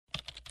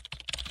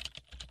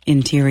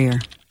Interior.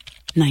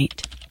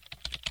 Night.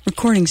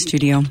 Recording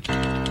studio.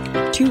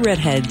 Two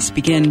redheads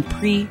begin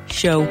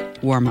pre-show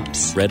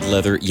warm-ups. Red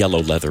leather,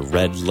 yellow leather,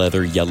 red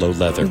leather, yellow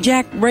leather.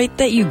 Jack, write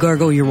that you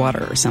gargle your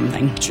water or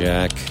something.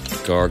 Jack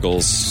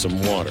gargles some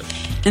water.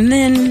 And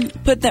then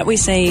put that we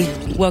say,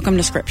 welcome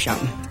to Script Shop.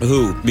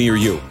 Who, me or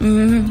you?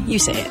 You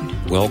say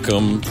it.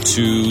 Welcome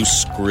to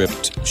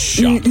Script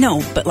Shop.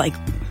 No, but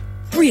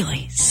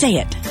really, say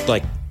it.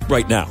 Like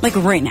right now. Like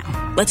right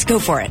now. Let's go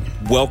for it.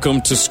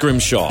 Welcome to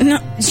Scrimshaw. No,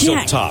 Silk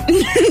Jack. Top.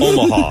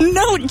 Omaha.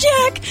 No,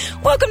 Jack.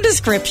 Welcome to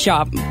Script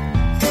Shop.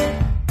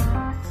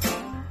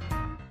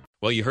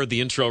 Well, you heard the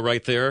intro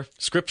right there.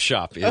 Script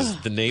Shop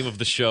is the name of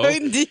the show. Are you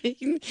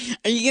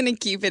going to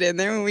keep it in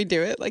there when we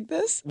do it like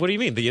this? What do you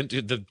mean?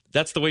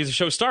 That's the way the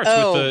show starts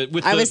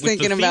with I was the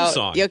thinking theme about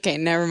song. Okay,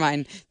 never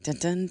mind. Dun,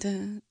 dun,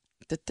 dun,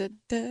 dun, dun,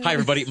 dun. Hi,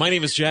 everybody. My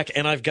name is Jack,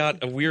 and I've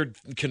got a weird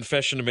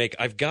confession to make.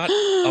 I've got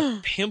a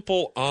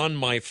pimple on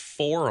my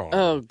forearm.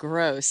 Oh,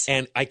 gross.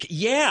 And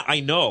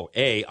I know.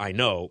 A, I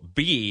know.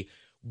 B,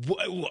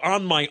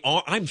 on my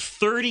arm. I'm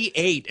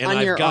 38, and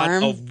On your I've got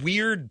arm? a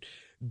weird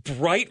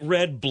bright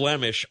red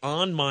blemish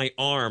on my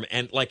arm,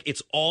 and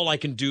it's all I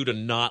can do to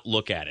not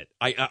look at it.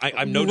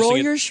 I'm noticing Roll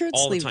it your shirt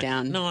all the sleeve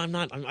time. down. No, I'm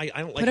not. I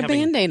don't like Put a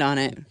having Band-Aid on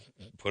it.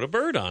 Put a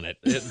bird on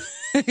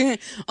it.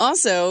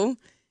 Also,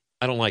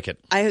 I don't like it.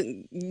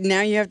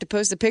 now you have to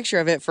post a picture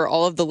of it for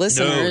all of the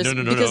listeners.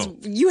 No. Because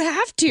you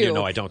have to. Yeah,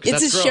 no, I don't, 'cause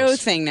It's that's a show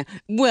gross. thing now.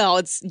 Well,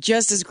 it's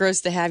just as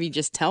gross to have you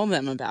just tell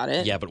them about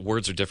it. Yeah, but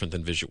words are different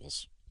than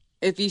visuals.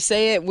 If you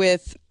say it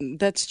with,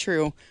 that's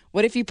true.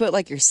 What if you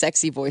put your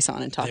sexy voice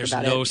on and talk There's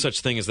about no it?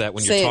 such thing as that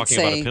when Say you're it, talking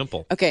about say, a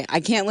pimple. Okay,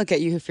 I can't look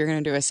at you if you're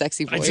going to do a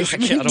sexy voice. I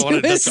can't. I don't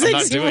want to. I'm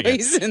not doing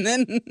it. And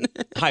then,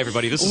 Hi,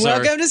 everybody. This is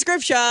welcome to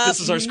Script Shop.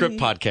 This is our script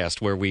podcast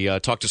where we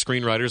talk to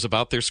screenwriters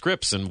about their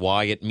scripts and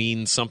why it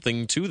means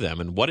something to them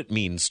and what it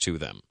means to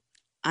them.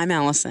 I'm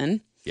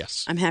Allison.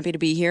 Yes. I'm happy to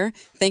be here.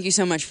 Thank you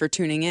so much for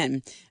tuning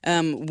in.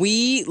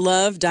 We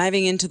love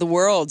diving into the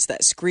worlds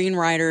that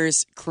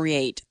screenwriters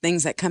create,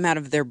 things that come out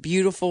of their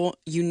beautiful,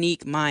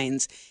 unique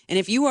minds. And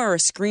if you are a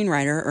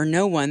screenwriter or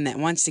know one that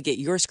wants to get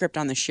your script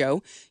on the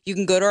show, you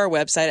can go to our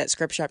website at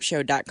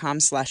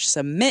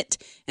scriptshopshow.com/submit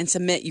and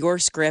submit your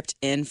script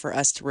in for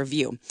us to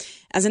review.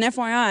 As an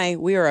FYI,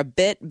 we are a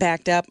bit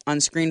backed up on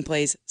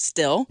screenplays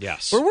still.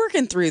 Yes. We're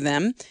working through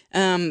them,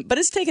 but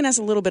it's taken us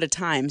a little bit of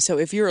time. So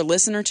if you're a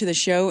listener to the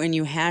show and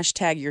you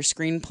hashtag your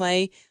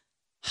screenplay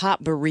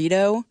hot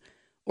burrito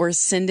or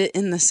send it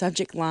in the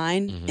subject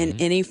line in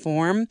any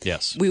form,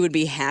 Yes. we would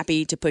be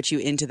happy to put you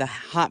into the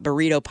hot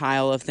burrito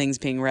pile of things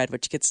being read,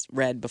 which gets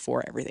read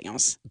before everything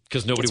else.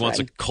 Because nobody Gets wants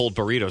read. a cold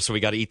burrito, so we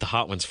got to eat the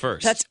hot ones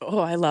first.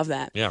 I love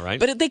that. Yeah, right?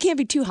 But they can't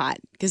be too hot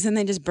because then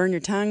they just burn your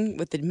tongue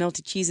with the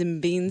melted cheese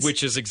and beans.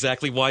 Which is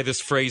exactly why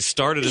this phrase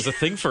started as a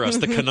thing for us.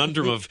 The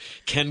conundrum of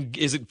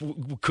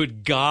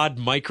could God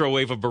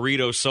microwave a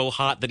burrito so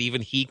hot that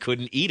even he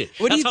couldn't eat it?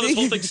 That's how this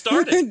whole thing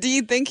started. Do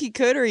you think he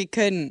could or he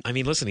couldn't? I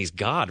mean, listen, he's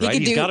God, He right?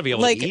 could He's do, got to be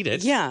able to eat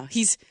it. Yeah,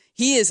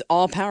 he is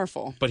all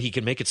powerful. But he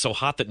can make it so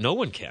hot that no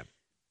one can.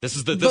 This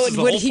is the But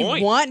whole would he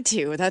point. want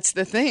to? That's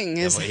the thing.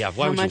 Is Why how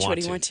would much you would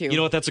he want to? You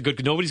know what? That's a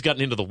good. Nobody's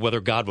gotten into whether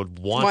God would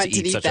want to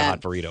eat such that. a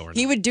hot burrito or not.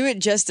 He would do it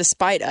just to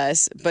spite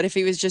us. But if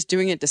he was just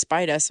doing it to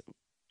spite us,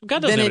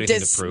 God doesn't then have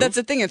anything to prove. that's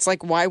the thing. It's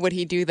like, why would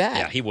he do that?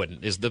 Yeah, he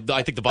wouldn't.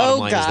 I think the bottom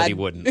line is that he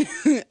wouldn't.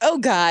 Oh,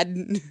 God.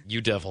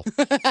 You devil.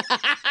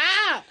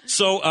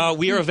 So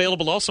we are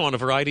available also on a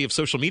variety of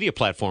social media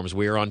platforms.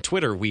 We are on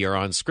Twitter. We are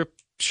on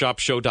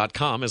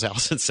scriptshopshow.com, as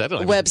Allison said.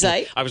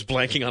 Website. I was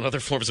blanking on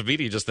other forms of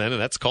media just then,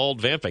 and that's called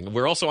vamping.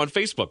 We're also on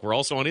Facebook. We're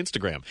also on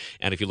Instagram.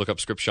 And if you look up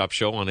Script Shop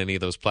Show on any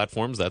of those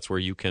platforms, that's where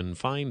you can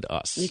find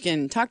us. You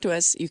can talk to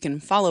us. You can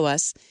follow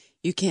us.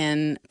 You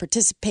can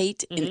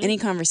participate in any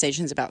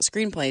conversations about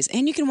screenplays,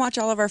 and you can watch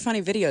all of our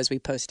funny videos we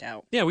post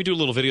out. Yeah, we do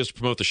little videos to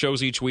promote the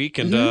shows each week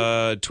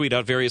and tweet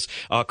out various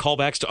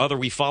callbacks to other.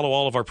 We follow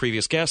all of our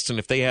previous guests, and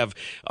if they have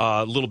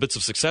little bits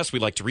of success, we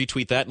like to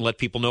retweet that and let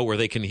people know where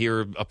they can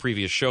hear a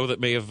previous show that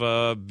may have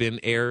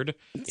been aired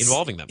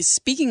involving them.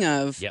 Speaking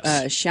of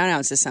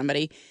shout-outs to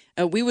somebody,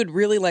 we would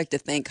really like to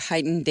thank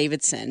Hyten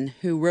Davidson,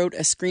 who wrote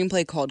a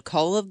screenplay called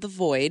Call of the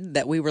Void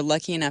that we were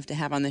lucky enough to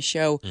have on the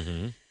show.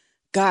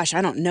 Gosh,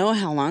 I don't know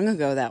how long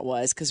ago that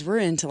was because we're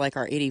into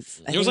our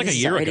 80th. It was like a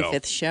year ago.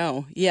 85th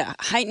show. Yeah,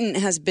 Hyten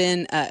has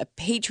been a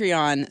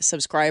Patreon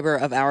subscriber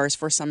of ours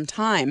for some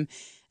time,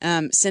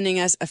 sending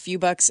us a few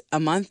bucks a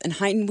month. And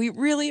Hyten, we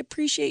really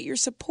appreciate your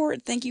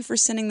support. Thank you for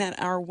sending that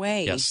our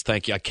way. Yes,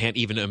 thank you. I can't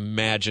even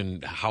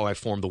imagine how I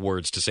formed the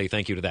words to say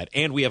thank you to that.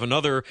 And we have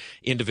another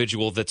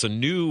individual that's a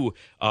new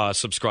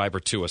subscriber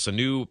to us, a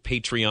new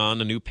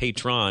Patreon, a new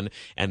patron,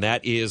 and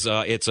that is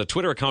it's a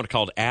Twitter account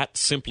called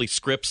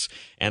 @SimplyScripts,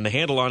 and the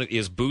handle on it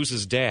is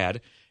Booze's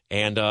Dad.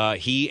 And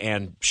he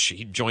and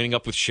she joining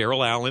up with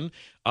Cheryl Allen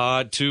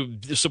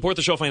to support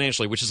the show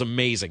financially, which is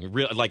amazing.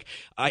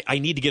 I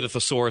need to get a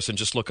thesaurus and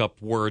just look up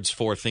words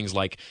for things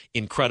like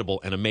incredible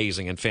and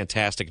amazing and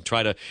fantastic and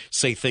try to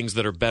say things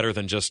that are better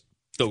than just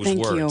those Thank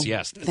words. you.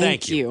 Yes.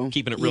 Thank you.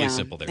 Keeping it really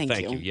simple there.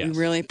 Thank you. Yes. We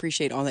really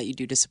appreciate all that you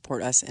do to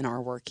support us in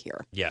our work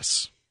here.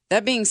 Yes.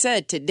 That being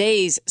said,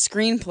 today's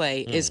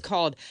screenplay is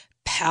called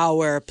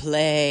Power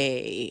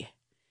Play.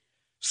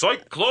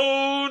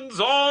 Cyclones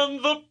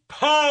on the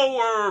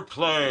power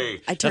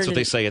play. That's what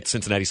they say at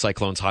Cincinnati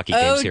Cyclones hockey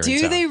games here in town.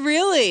 Oh, do they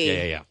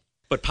really? Yeah.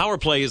 But Power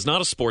Play is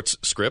not a sports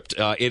script.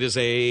 It is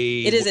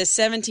a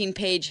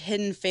 17-page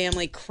hidden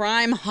family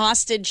crime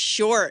hostage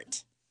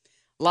short.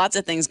 Lots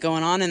of things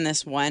going on in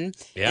this one.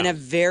 Yeah. And a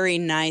very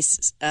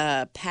nice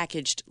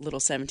packaged little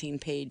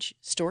 17-page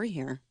story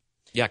here.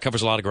 Yeah, it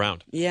covers a lot of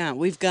ground. Yeah,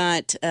 we've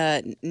got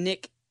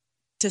Nick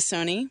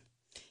Tassoni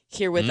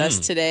here with us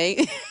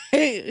today.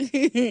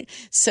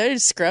 So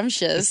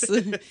scrumptious.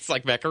 It's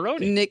like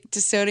macaroni. Nick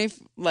Tassoni,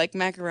 like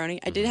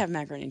macaroni. I did have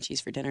macaroni and cheese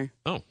for dinner.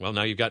 Oh, well,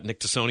 now you've got Nick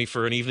Tassoni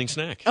for an evening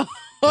snack. An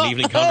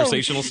evening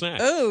conversational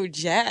snack. Oh,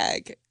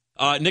 Jag.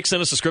 Nick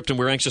sent us a script, and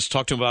we're anxious to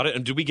talk to him about it.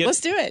 And Let's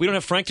do it. We don't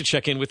have Frank to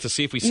check in with to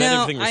see if we said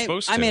everything we're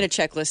supposed to. I made a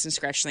checklist and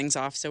scratched things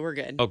off, so we're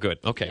good. Oh, good.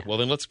 Okay. Yeah. Well,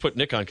 then let's put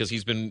Nick on because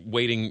he's been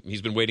waiting.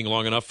 He's been waiting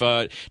long enough.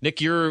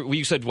 Nick,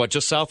 you said what?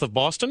 Just south of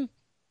Boston?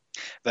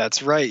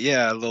 That's right.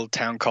 Yeah, a little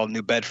town called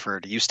New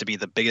Bedford. It used to be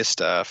the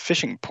biggest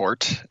fishing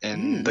port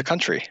in the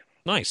country.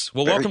 Nice.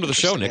 Well, Very welcome to the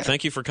show, Nick. yeah.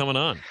 Thank you for coming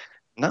on.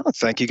 No,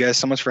 thank you guys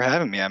so much for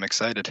having me. I'm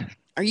excited.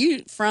 Are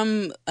you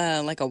from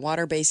like a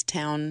water-based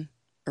town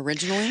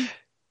originally?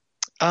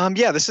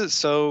 Yeah,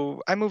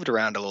 so I moved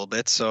around a little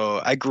bit. So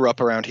I grew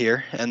up around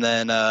here, and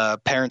then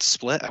parents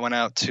split. I went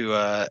out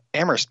to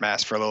Amherst,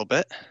 Mass for a little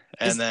bit,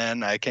 and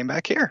then I came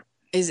back here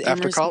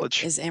after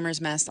college. Is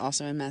Amherst, Mass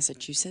also in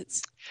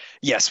Massachusetts?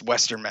 Yes,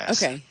 Western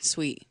Mass. Okay,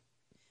 sweet.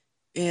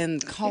 In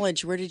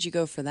college, where did you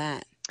go for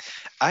that?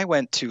 I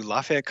went to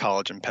Lafayette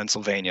College in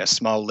Pennsylvania,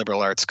 small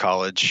liberal arts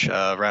college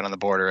right on the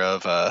border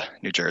of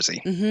New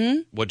Jersey.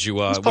 Mm-hmm. What'd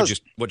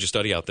you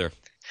study out there?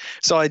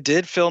 So I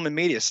did film and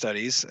media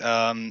studies,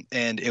 and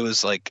it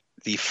was like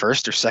the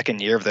first or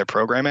second year of their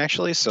program,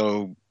 actually.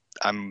 So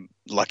I'm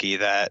lucky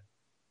that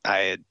I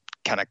had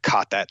kind of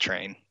caught that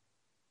train,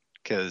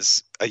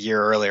 because a year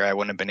earlier I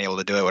wouldn't have been able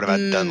to do it. I would have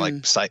had done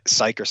like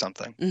psych or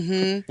something.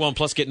 Mm-hmm. Well, and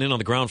plus getting in on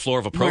the ground floor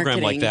of a program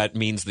Marketing. like that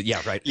means that,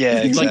 yeah, right. Yeah,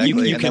 It's exactly.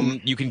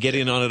 like you can get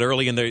in on it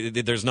early, and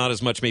there's not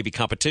as much maybe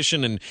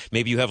competition, and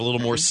maybe you have a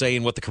little more say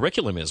in what the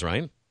curriculum is,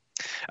 right?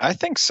 I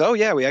think so.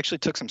 Yeah, we actually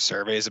took some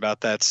surveys about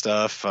that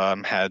stuff.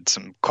 Had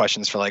some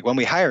questions for like when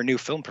we hire new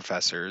film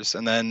professors,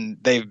 and then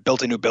they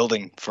built a new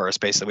building for us.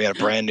 Basically, we had a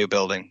brand new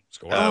building,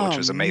 which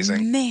was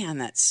amazing. Man,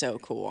 that's so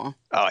cool.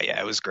 Oh yeah,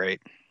 it was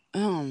great.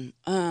 How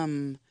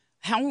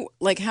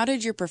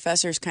did your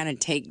professors kind of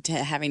take to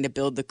having to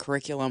build the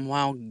curriculum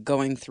while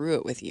going through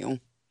it with you?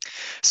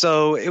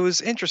 So it was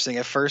interesting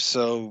at first.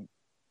 So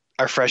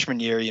our freshman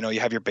year, you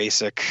have your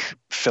basic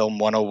film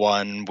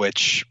 101,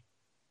 which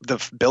the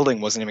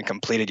building wasn't even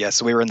completed yet.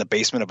 So we were in the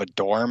basement of a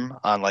dorm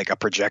on like a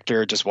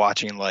projector, just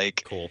watching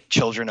like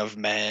Children of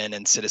Men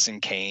and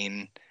Citizen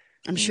Kane.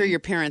 I'm sure your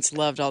parents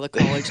loved all the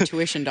college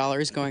tuition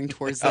dollars going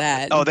towards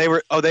that.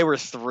 They were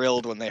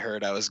thrilled when they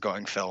heard I was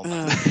going film.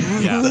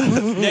 Yeah.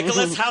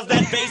 Nicholas, how's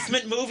that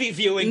basement movie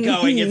viewing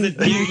going? Is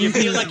it you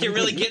feel like you're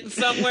really getting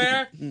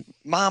somewhere?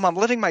 Mom, I'm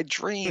living my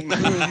dream.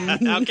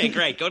 Okay,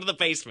 great. Go to the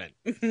basement.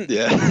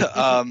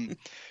 Yeah.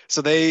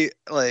 So they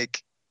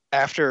like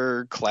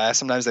after class,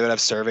 sometimes they would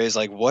have surveys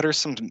like, what are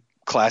some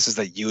classes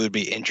that you would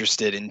be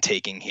interested in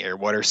taking here?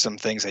 What are some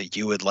things that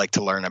you would like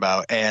to learn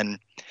about? And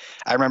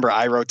I remember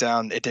I wrote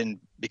down, it didn't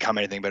become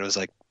anything, but it was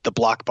like the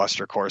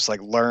blockbuster course,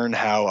 like learn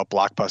how a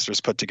blockbuster is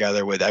put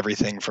together with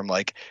everything from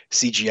like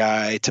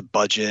CGI to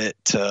budget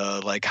to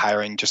like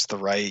hiring just the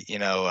right,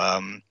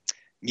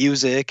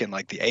 music and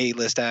like the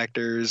A-list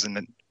actors and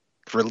the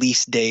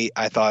release date.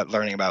 I thought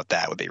learning about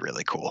that would be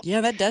really cool.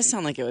 Yeah, that does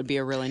sound like it would be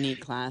a really neat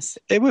class.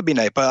 It would be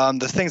nice, but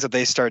the things that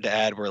they started to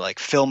add were like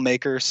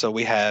filmmakers. So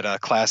we had I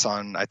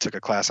took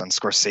a class on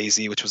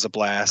Scorsese, which was a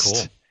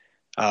blast.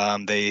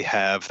 Cool. They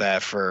have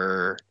that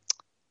for,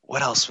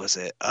 what else was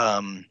it?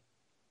 I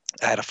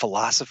had a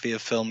philosophy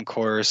of film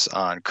course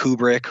on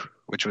Kubrick,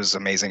 which was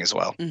amazing as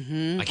well.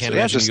 Mm-hmm. I can't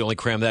imagine you only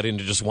cram that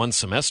into just one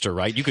semester,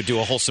 right? You could do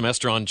a whole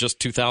semester on just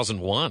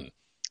 2001.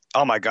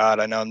 Oh my God,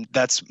 I know.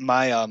 That's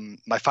my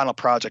my final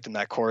project in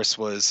that course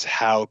was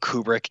how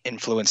Kubrick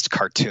influenced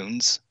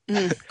cartoons.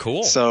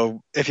 Cool.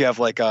 So if you have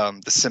like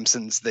The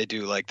Simpsons, they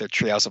do like their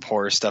Treehouse of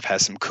Horror stuff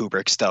has some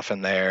Kubrick stuff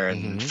in there,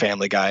 and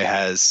Family Guy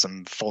has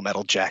some Full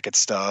Metal Jacket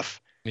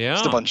stuff. Yeah,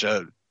 just a bunch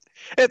of.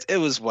 It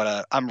was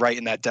what I'm right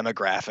in that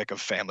demographic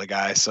of Family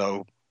Guy,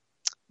 so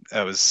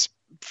it was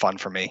fun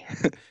for me.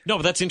 No,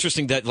 but that's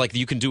interesting that like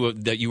you can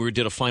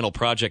did a final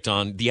project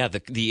on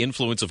the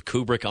influence of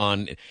Kubrick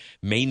on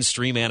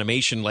mainstream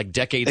animation like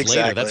decades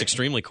later. That's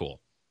extremely cool.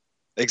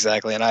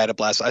 Exactly, and I had a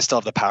blast. I still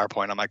have the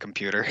PowerPoint on my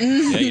computer.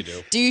 Yeah, you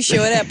do. Do you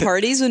show it at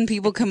parties when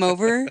people come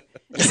over?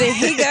 You say,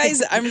 "Hey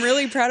guys, I'm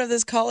really proud of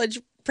this college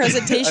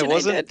presentation." I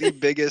wasn't the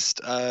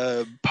biggest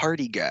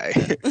party guy,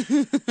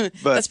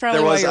 but that's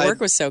probably why your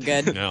work was so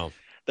good. No.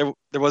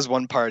 there was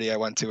one party I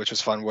went to which was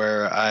fun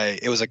where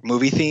it was like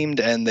movie themed,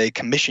 and they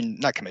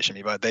not commissioned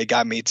me, but they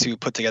got me to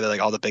put together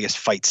like all the biggest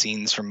fight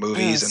scenes from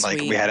movies, and like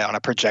sweet. we had it on a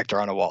projector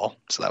on a wall,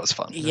 so that was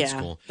fun. Yeah,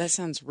 cool. That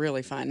sounds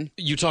really fun.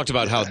 You talked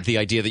about how the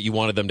idea that you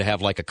wanted them to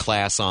have like a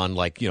class on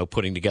like, you know,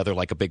 putting together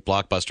like a big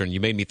blockbuster, and you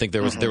made me think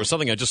there was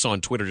something I just saw on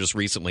Twitter just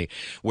recently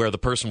where the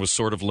person was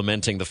sort of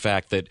lamenting the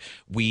fact that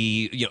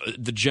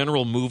the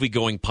general movie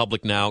going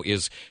public now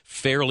is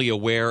fairly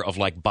aware of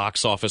like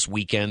box office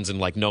weekends and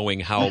like knowing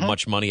how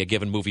much money a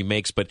given movie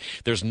makes, but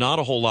there's not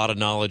a whole lot of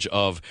knowledge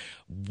of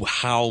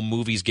how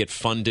movies get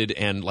funded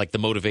and like the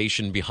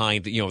motivation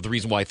behind, you know, the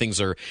reason why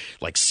things are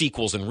like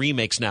sequels and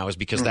remakes now is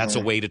because that's a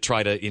way to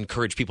try to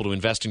encourage people to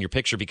invest in your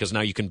picture, because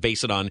now you can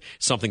base it on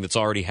something that's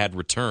already had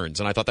returns.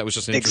 And I thought that was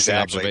just an interesting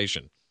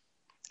observation.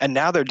 And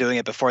now they're doing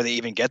it before they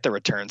even get the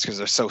returns because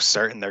they're so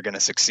certain they're going to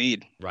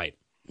succeed. Right.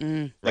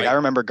 Like I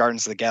remember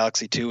Guardians of the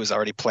Galaxy 2 was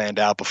already planned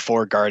out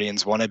before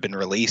Guardians 1 had been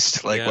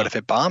released. Like, what if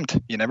it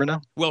bombed? You never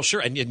know. Well,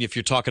 sure. And if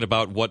you're talking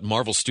about what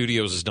Marvel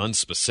Studios has done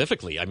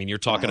specifically, I mean, you're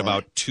talking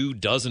about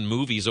 24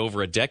 movies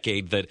over a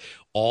decade that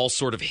all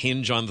sort of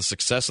hinge on the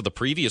success of the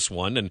previous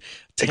one. And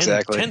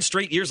 10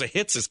 straight years of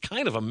hits is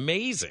kind of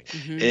amazing.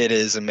 It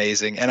is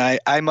amazing. And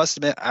I must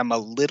admit, I'm a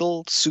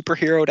little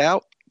superheroed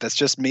out. That's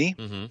just me.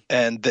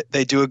 And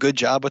they do a good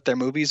job with their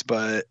movies,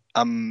 but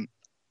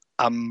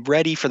I'm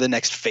ready for the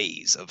next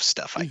phase of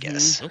stuff, I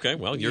guess. Okay,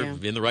 well, you're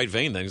in the right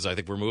vein then, because I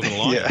think we're moving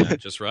along on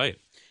that just right.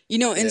 You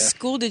know, in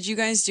school, did you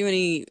guys do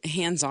any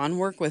hands-on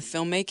work with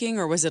filmmaking,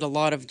 or was it a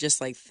lot of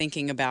just like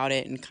thinking about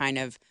it and kind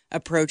of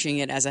approaching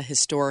it as a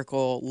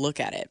historical look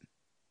at it?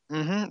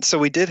 So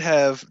we did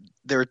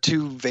there were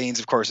two veins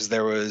of courses.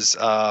 There was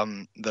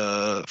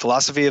the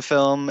philosophy of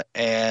film,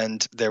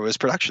 and there was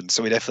production.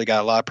 So we definitely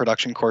got a lot of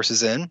production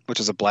courses in, which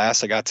was a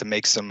blast. I got to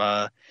make some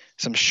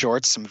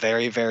shorts, some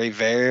very, very,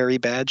 very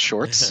bad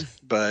shorts,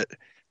 but it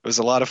was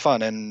a lot of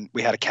fun. And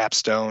we had a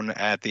capstone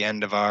at the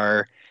end of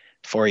our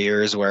 4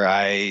 years where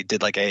I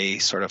did like a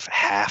sort of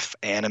half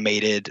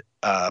animated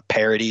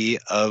parody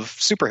of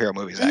superhero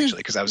movies, actually,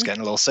 because I was getting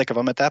a little sick of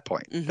them at that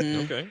point.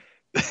 Okay.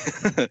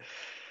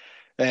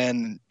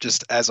 And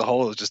just as a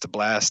whole, it was just a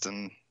blast.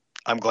 And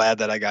I'm glad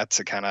that I got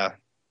to kind of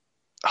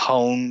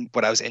hone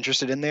what I was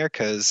interested in there,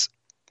 because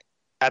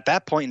at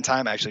that point in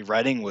time, actually,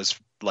 writing was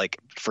like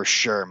for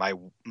sure my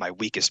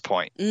weakest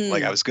point.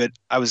 Like I was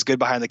good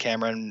behind the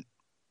camera and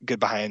good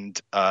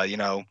behind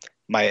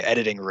my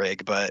editing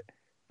rig, but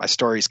my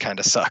stories kind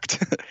of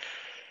sucked.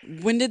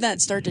 When did that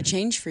start to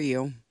change for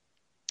you?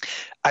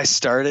 I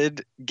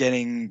started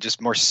getting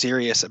just more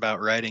serious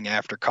about writing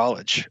after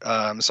college.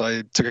 So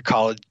I took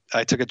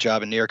a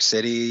job in New York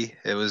City.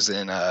 It was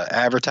in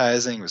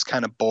advertising. It was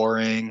kind of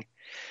boring,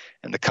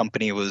 and the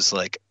company was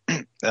like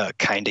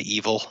kind of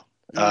evil.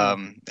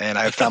 And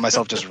I found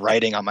myself just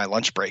writing on my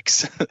lunch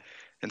breaks.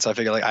 And so I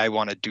figured, like, I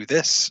want to do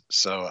this.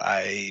 So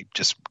I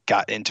just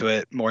got into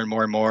it more and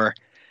more and more.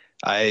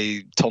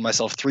 I told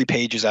myself 3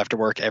 pages after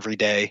work every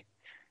day.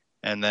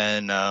 And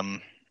then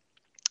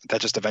that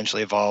just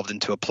eventually evolved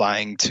into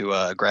applying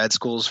to grad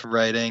schools for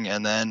writing.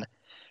 And then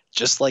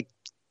just like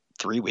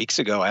 3 weeks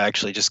ago, I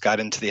actually just got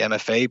into the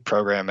MFA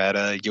program at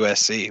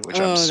USC, which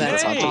I'm super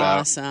pumped about.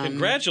 Awesome.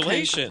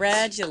 Congratulations.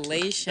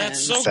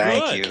 That's so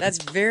Thank good. you.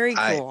 That's very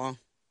cool.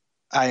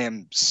 I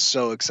am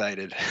so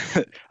excited.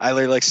 I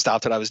literally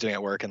stopped what I was doing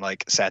at work and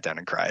like sat down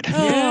and cried.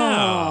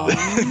 Oh,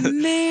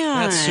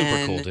 man. That's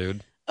super cool,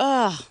 dude.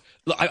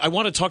 I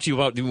want to talk to you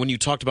about when you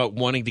talked about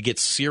wanting to get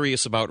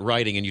serious about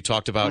writing, and you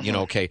talked about,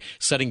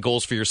 setting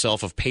goals for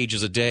yourself of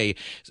pages a day.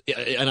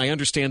 And I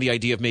understand the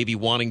idea of maybe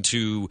wanting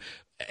to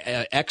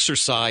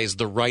exercise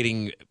the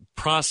writing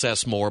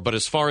process more, but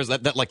as far as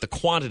that like the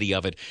quantity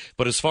of it,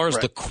 but as far as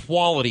the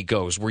quality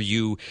goes, were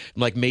you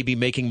like maybe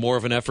making more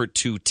of an effort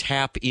to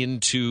tap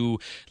into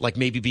like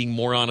maybe being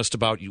more honest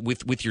about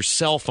with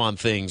yourself on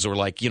things, or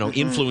like,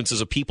 influences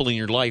of people in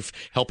your life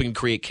helping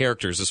create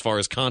characters as far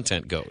as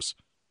content goes?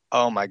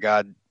 Oh my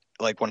God,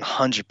 like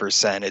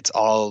 100%. It's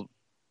all,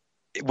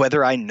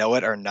 whether I know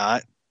it or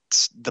not,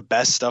 the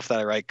best stuff that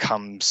I write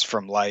comes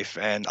from life,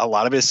 and a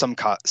lot of it is some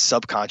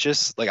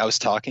subconscious. Like I was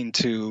talking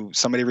to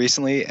somebody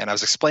recently, and I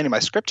was explaining my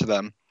script to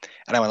them,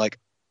 and I went like,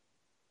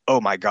 "Oh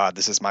my God,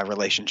 this is my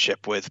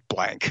relationship with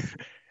blank."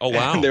 Oh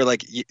wow! And they're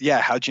like, "Yeah,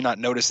 how'd you not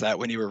notice that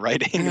when you were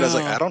writing?" And I was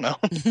like, "I don't know."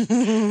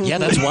 Yeah,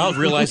 that's wild.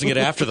 Realizing it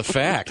after the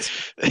fact.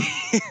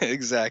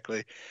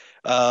 Exactly,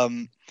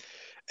 and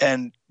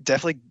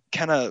definitely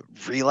kind of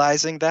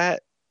realizing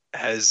that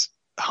has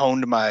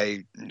honed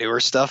my newer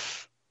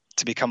stuff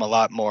to become a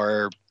lot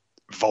more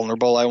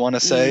vulnerable, I want to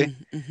say.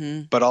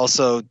 But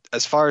also,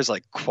 as far as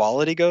like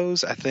quality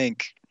goes,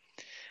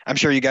 I'm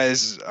sure you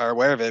guys are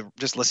aware of it.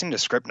 Just listening to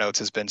script notes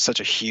has been such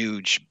a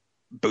huge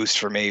boost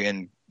for me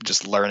in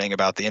just learning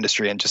about the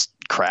industry and just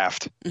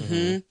craft.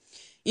 I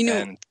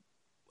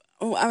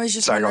was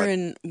just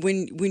wondering,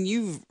 when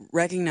you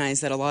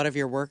recognize that a lot of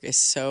your work is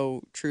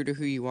so true to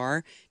who you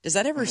are, does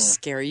that ever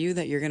scare you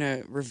that you're going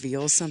to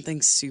reveal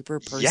something super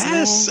personal?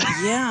 Yes.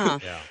 Yeah.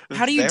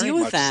 How do you deal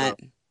with that?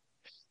 So.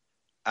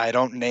 I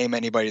don't name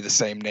anybody the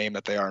same name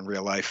that they are in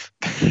real life.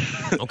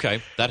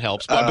 Okay, that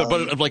helps.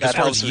 But like, as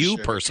far as you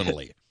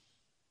personally,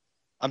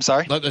 I'm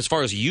sorry. as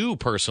far as you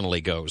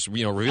personally goes,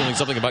 revealing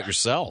something about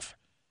yourself.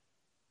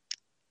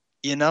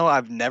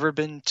 I've never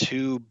been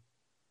too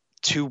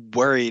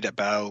worried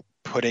about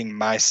putting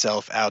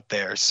myself out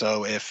there.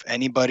 So if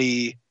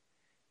anybody's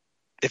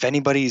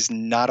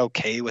not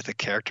okay with a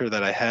character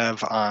that I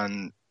have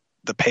on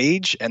the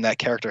page, and that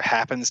character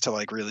happens to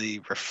like really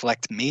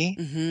reflect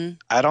me,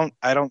 I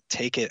don't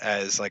take it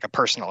as like a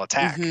personal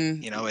attack.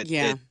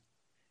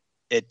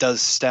 It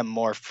does stem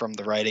more from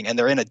the writing, and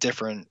they're in a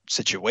different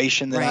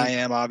situation than I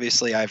am.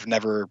 Obviously, I've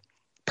never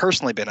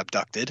personally been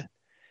abducted,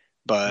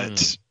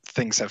 but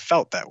things have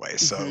felt that way.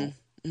 So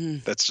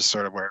that's just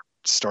sort of where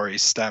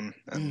stories stem.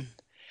 And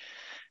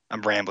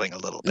I'm rambling a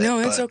little bit. No,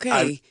 it's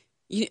okay.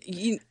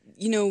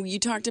 You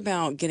talked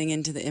about getting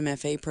into the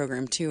MFA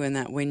program too, and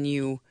that when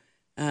you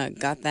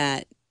got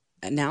that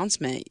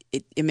announcement,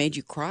 it made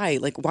you cry.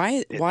 Like,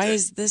 why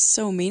is this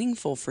so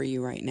meaningful for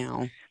you right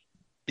now?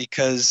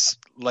 Because,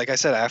 like I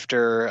said,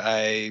 after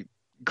I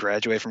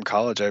graduated from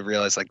college, I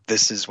realized like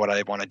this is what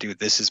I want to do.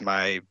 This is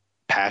my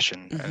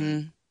passion.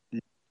 And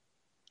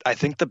I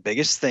think the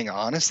biggest thing,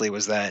 honestly,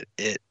 was that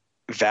it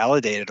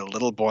validated a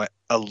little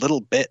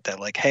bit that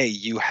like, hey,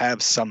 you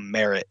have some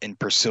merit in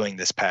pursuing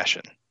this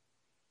passion.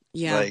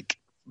 Yeah. Like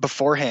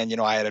beforehand,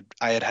 I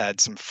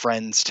had some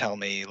friends tell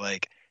me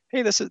like,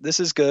 hey, this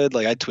is good.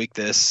 Like I tweak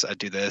this, I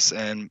do this,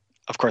 and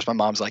of course my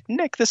mom's like,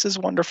 Nick, this is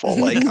wonderful.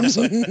 Like I'm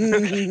so I'm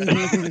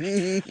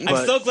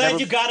so glad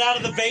you got out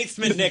of the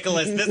basement,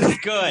 Nicholas. This is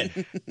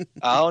good.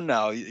 Oh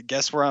no,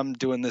 guess where I'm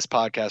doing this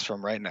podcast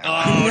from right now?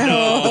 Oh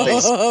no.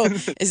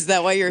 Is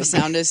that why your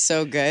sound is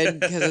so good?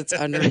 Because it's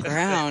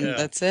underground. Yeah.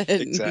 That's it.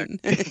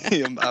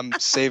 Exactly. I'm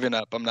saving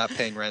up. I'm not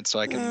paying rent, so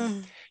I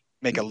can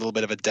make a little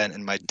bit of a dent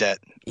in my debt.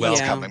 Well,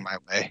 it's coming my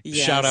way.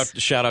 Yes.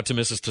 Shout out to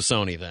Mrs.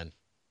 Tassoni then.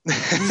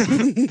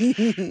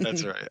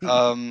 That's right.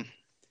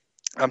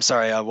 I'm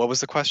sorry. What was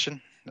the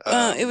question?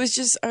 I was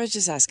just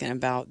asking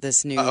about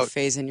this new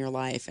phase in your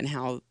life and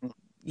how,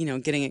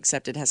 getting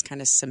accepted has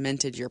kind of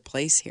cemented your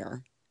place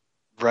here.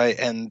 Right.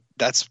 And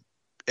that's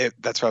it.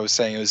 That's what I was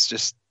saying. It was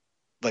just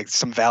like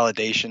some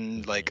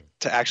validation, like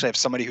to actually have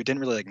somebody who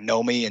didn't really like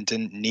know me and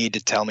didn't need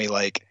to tell me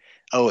like,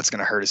 oh, it's going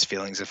to hurt his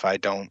feelings if I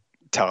don't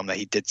tell him that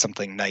he did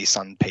something nice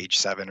on page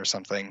 7 or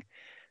something.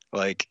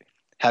 Like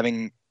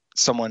having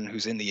someone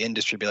who's in the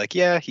industry be like,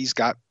 yeah, he's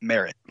got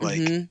merit.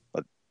 Like,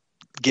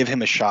 give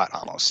him a shot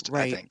almost,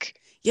 right. I think.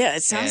 Yeah,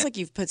 it sounds like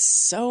you've put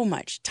so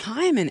much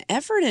time and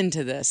effort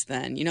into this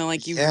then.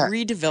 Like you've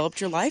redeveloped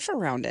your life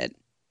around it.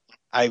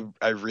 I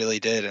really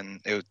did.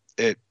 And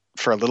it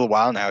for a little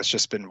while now, it's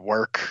just been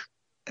work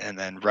and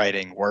then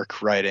writing.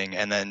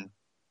 And then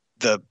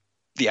the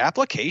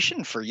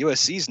application for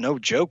USC is no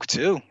joke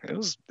too.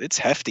 It's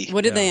hefty.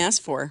 What did they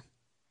ask for?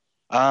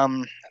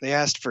 They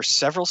asked for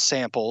several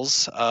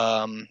samples,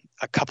 a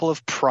couple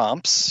of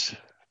prompts,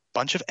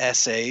 bunch of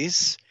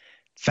essays.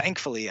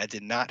 Thankfully, I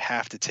did not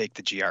have to take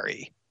the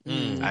GRE.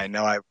 I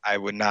know I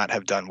would not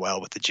have done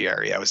well with the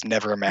GRE. I was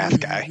never a math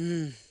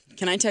guy.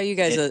 Can I tell you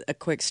guys a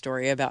quick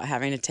story about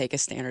having to take a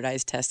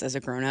standardized test as a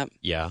grown-up?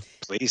 Yeah.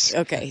 Please.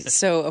 Okay.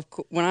 So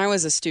when I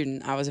was a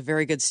student, I was a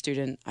very good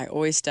student. I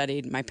always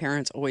studied. My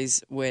parents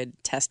always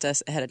would test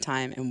us ahead of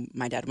time, and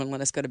my dad wouldn't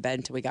let us go to bed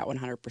until we got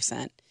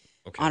 100%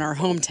 on our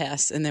home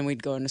tests, and then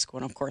we'd go into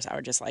school. And, of course, I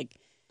would just, like,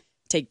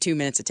 take 2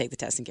 minutes to take the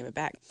test and give it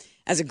back.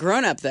 As a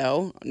grown-up,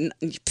 though...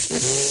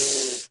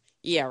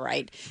 Yeah,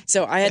 right.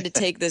 So I had to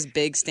take this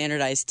big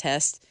standardized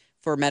test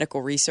for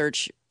medical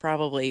research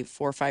probably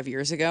 4 or 5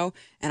 years ago,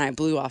 and I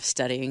blew off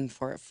studying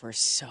for it for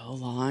so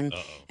long.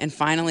 And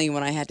finally,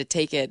 when I had to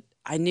take it,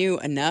 I knew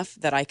enough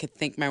that I could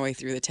think my way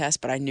through the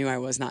test, but I knew I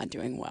was not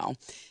doing well.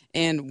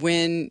 And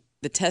when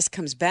the test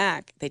comes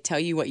back, they tell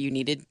you what you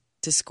needed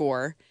to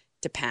score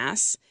to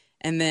pass,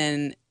 and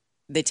then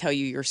they tell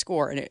you your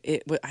score. And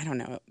it I don't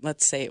know,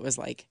 let's say it was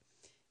like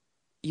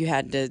you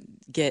had to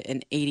get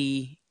an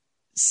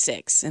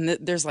 86, and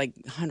there's like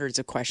hundreds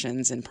of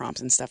questions and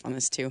prompts and stuff on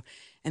this too,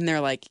 and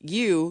they're like,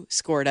 you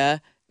scored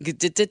a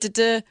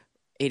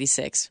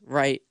 86,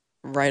 right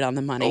on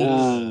the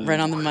money. Right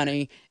on the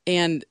money.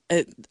 And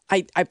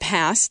I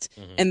passed,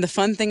 and the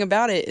fun thing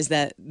about it is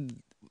that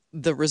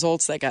the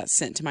results that got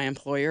sent to my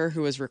employer,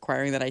 who was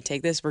requiring that I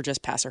take this, were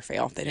just pass or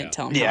fail. They didn't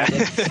tell me how I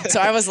did. So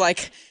I was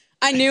like,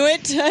 I knew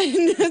it.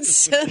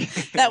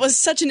 That was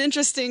such an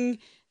interesting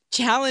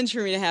challenge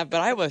for me to have,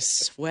 but I was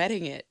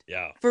sweating it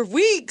for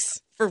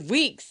weeks.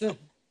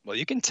 Well,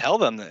 you can tell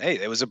them that,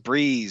 hey, it was a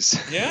breeze.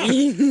 Yeah.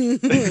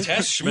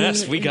 Test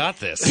schmess, we got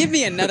this. Give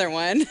me another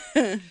one.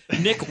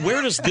 Nick,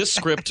 where does this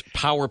script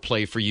power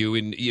play for you?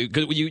 And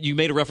you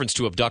made a reference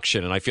to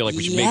abduction, and I feel like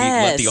we should maybe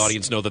let the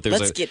audience know that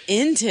let's get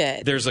into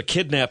it. There's a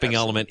kidnapping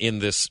element in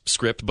this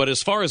script, but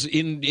as far as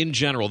in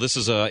general,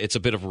 it's a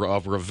bit of a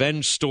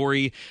revenge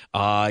story.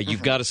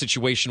 You've got a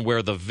situation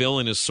where the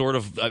villain is sort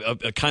of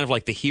kind of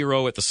like the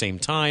hero at the same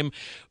time.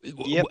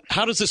 Yep.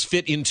 How does this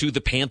fit into the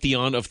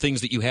pantheon of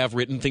things that you have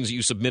written, things that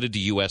you submit submitted to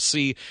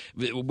USC.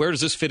 Where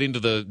does this fit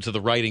into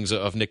the writings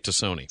of Nick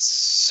Tassoni?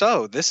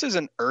 So this is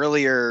a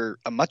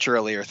much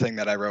earlier thing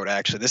that I wrote,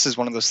 actually. This is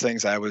one of those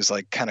things I was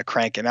like kind of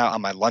cranking out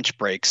on my lunch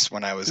breaks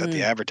when I was at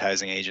the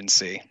advertising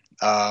agency.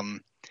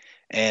 And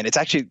it's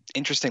actually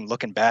interesting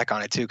looking back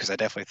on it too, because I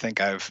definitely think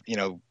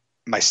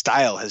my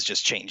style has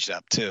just changed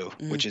up too,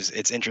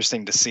 it's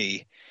interesting to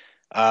see.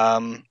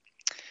 I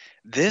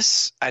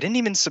didn't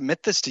even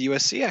submit this to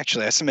USC,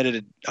 actually. I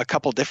submitted a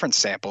couple different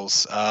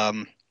samples.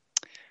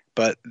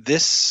 But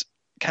this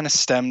kind of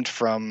stemmed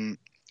from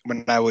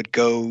when I would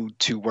go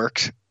to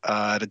work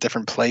at a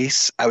different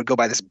place. I would go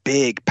by this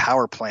big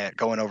power plant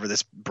going over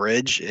this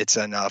bridge. It's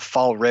in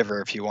Fall River.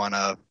 If you want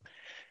to,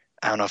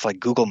 I don't know if like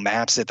Google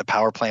Maps it, the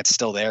power plant's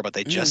still there, but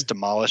they just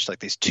demolished like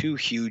these 2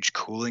 huge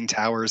cooling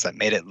towers that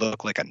made it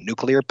look like a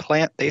nuclear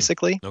plant,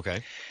 basically.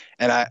 Okay.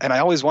 And I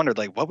always wondered,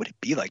 like, what would it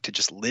be like to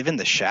just live in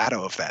the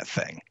shadow of that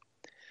thing?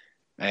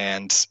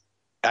 And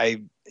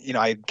I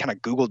kind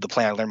of Googled the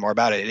plant. I learned more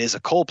about it. It is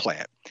a coal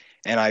plant.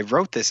 And I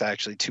wrote this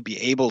actually to be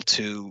able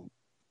to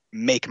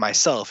make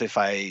myself if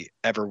I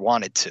ever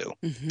wanted to,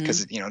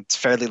 because, it's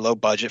fairly low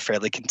budget,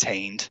 fairly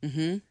contained.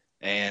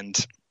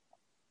 And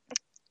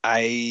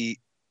I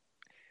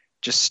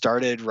just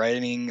started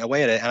writing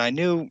away at it. And I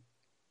knew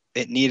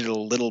it needed a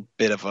little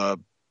bit of a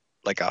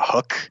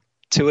hook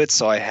to it.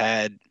 So I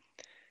had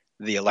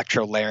the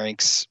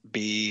electrolarynx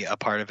be a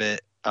part of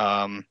it.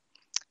 And,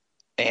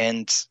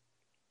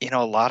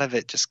 a lot of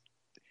it just,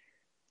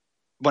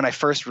 when I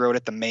first wrote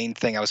it, the main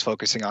thing I was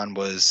focusing on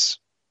was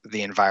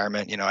the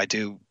environment. I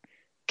do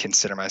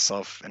consider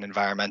myself an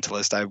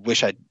environmentalist. I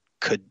wish I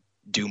could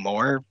do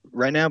more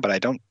right now, but I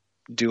don't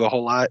do a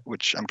whole lot,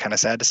 which I'm kind of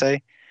sad to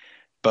say.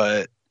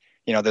 But,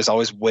 there's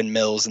always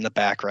windmills in the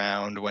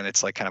background when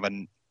it's like kind of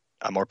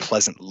a more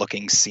pleasant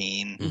looking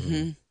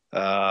scene.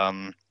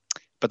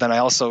 But then I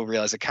also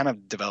realized it kind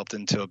of developed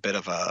into a bit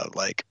of a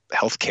like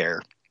healthcare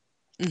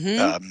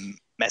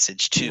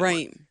message too,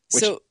 right?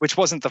 Which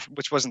wasn't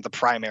the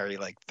primary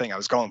like thing I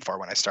was going for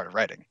when I started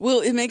writing. Well,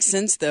 it makes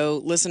sense though,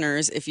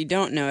 listeners. If you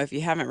don't know, if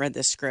you haven't read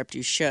this script,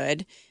 you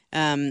should.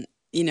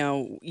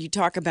 You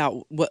talk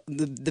about what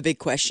the big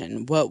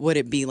question: what would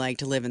it be like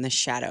to live in the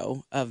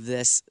shadow of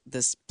this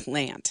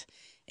plant?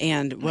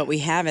 And what we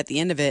have at the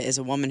end of it is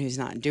a woman who's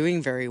not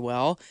doing very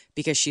well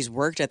because she's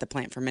worked at the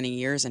plant for many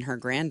years, and her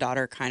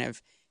granddaughter kind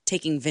of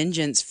taking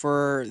vengeance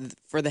for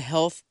the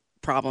health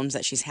problems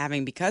that she's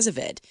having because of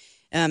it.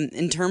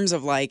 In terms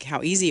of like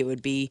how easy it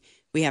would be,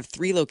 we have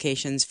 3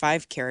 locations,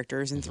 5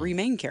 characters, and 3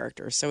 main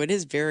characters. So it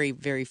is very,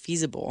 very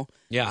feasible.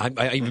 Yeah,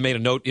 I even made a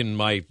note in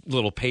my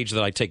little page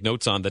that I take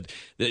notes on that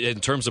in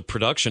terms of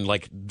production,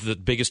 like the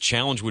biggest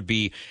challenge would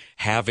be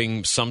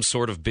having some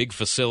sort of big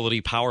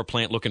facility, power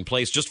plant looking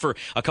place just for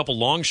a couple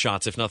long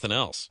shots, if nothing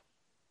else.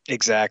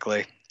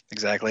 Exactly.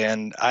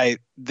 And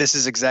this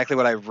is exactly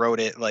what I wrote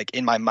it like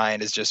in my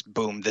mind is just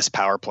boom, this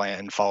power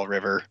plant in Fall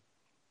River.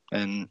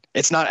 And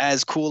it's not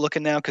as cool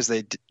looking now because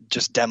they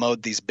just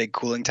demoed these big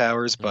cooling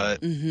towers, but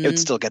it would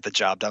still get the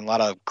job done. A lot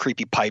of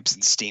creepy pipes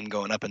and steam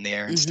going up in the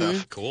air and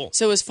stuff. Cool.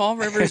 So is Fall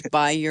Rivers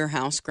by your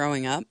house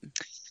growing up?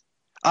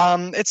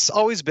 It's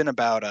always been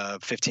about a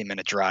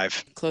 15-minute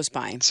drive. Close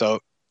by. So,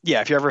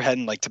 yeah, if you're ever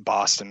heading like to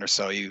Boston or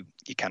so, you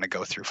kind of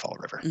go through Fall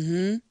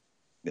River.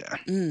 Yeah.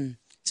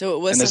 So it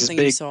was something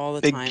you saw all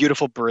the time. Big,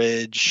 beautiful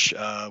bridge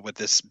with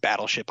this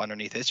battleship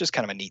underneath it. It's just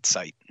kind of a neat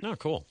sight. Oh,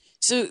 cool.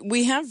 So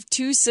we have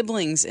 2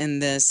 siblings in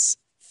this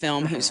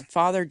film whose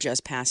father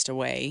just passed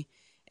away.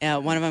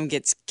 One of them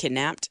gets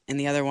kidnapped, and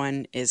the other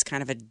one is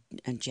kind of a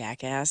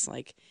jackass.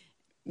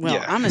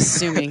 I'm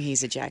assuming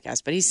he's a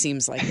jackass, but he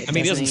seems like it. I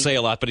mean, he doesn't say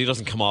a lot, but he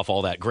doesn't come off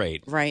all that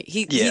great. Right.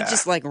 He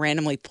just like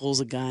randomly pulls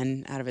a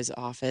gun out of his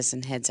office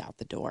and heads out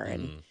the door.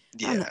 And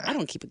I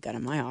don't keep a gun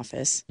in my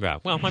office. Yeah.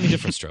 Well, I mean,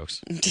 different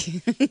strokes.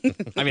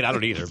 I mean, I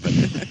don't either.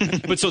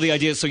 But so the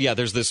idea is,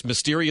 there's this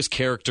mysterious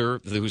character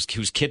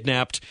who's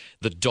kidnapped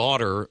the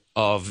daughter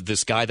of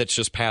this guy that's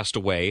just passed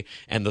away,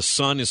 and the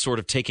son is sort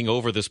of taking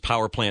over this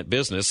power plant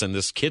business, and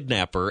this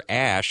kidnapper,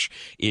 Ash,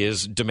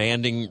 is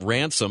demanding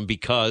ransom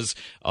because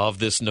of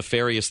this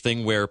nefarious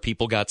thing where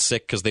people got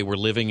sick because they were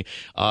living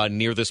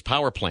near this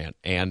power plant.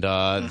 And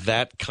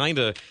that kind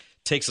of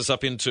takes us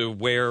up into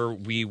where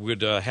we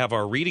would have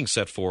our reading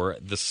set for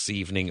this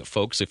evening,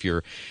 folks. If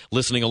you're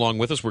listening along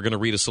with us, we're going to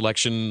read a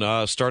selection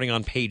starting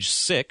on page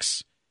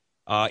 6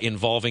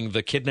 involving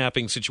the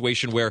kidnapping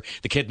situation where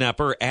the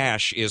kidnapper,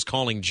 Ash, is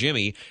calling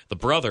Jimmy, the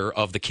brother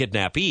of the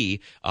kidnappee,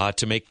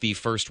 to make the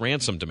first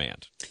ransom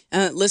demand.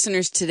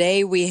 Listeners,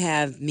 today we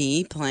have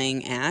me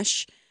playing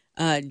Ash.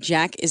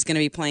 Jack is going to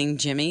be playing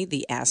Jimmy,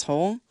 the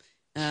asshole.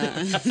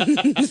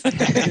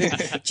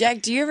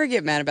 Jack, do you ever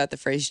get mad about the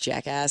phrase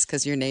jackass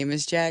because your name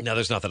is Jack? No,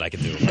 there's nothing I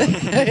can do about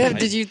it.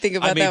 Did you think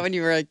about that when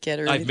you were a kid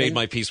or anything? I've made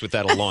my peace with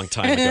that a long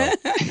time ago.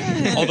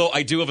 Although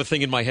I do have a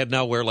thing in my head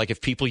now where, like, if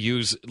people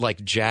use,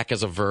 like, jack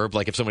as a verb,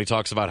 like if somebody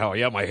talks about how,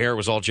 my hair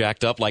was all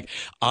jacked up, like,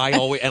 I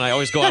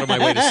always go out of my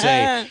way to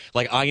say,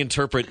 like, I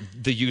interpret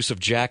the use of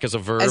jack as a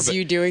verb. As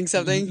you doing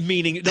something?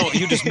 Meaning, no,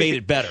 you just made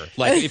it better.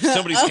 Like, if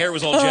somebody's hair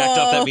was all jacked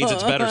up, that means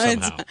it's better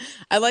somehow.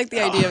 I like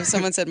the idea of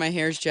someone said my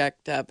hair's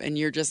jacked up and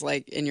you're just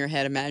like in your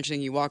head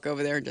imagining you walk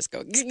over there and just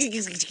go.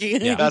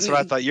 Yeah. That's what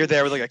I thought. You're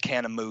there with like a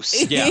can of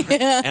mousse. Yeah.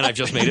 And I've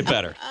just made it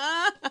better.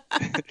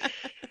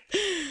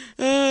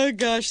 Oh,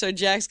 gosh. So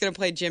Jack's going to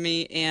play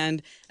Jimmy,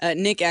 and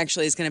Nick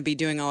actually is going to be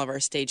doing all of our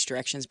stage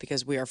directions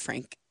because we are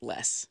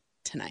Frank-less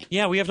tonight.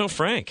 Yeah, we have no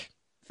Frank.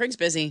 Frank's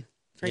busy.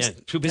 Frank's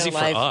too busy for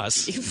alive.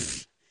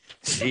 us.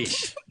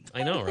 Sheesh.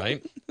 I know,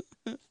 right?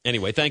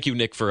 Anyway, thank you,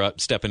 Nick, for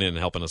stepping in and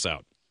helping us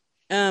out.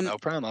 No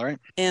problem. All right.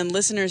 And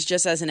listeners,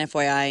 just as an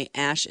FYI,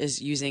 Ash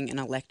is using an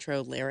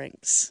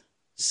electrolarynx.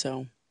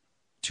 So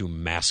to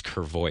mask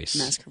her voice.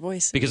 Mask her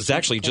voice. Because it's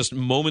actually just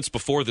moments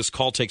before this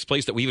call takes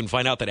place that we even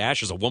find out that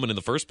Ash is a woman in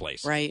the first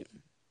place. Right.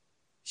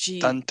 She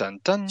dun, dun,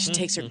 dun. She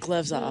takes her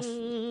gloves off.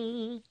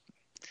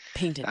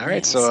 Painted. All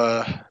right,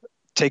 so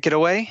take it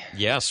away.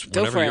 Yes,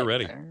 whenever you're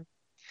ready. All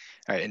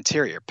right,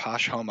 interior,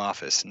 posh home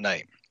office,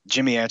 night.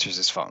 Jimmy answers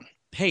his phone.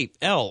 Hey,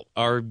 Elle,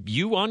 are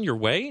you on your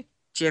way?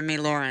 Jimmy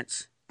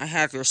Lawrence, I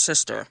have your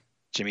sister.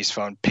 Jimmy's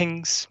phone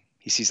pings.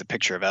 He sees a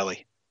picture of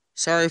Ellie.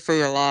 Sorry for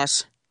your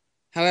loss.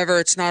 However,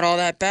 it's not all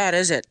that bad,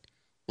 is it?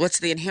 What's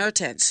the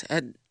inheritance?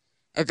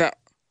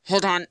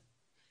 Hold on.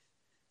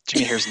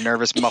 Jimmy hears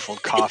nervous,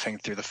 muffled coughing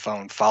through the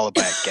phone, followed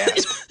by a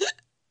gasp.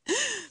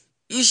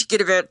 You should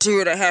get about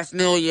 $2.5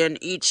 million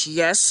each,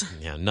 yes?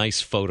 Yeah,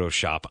 nice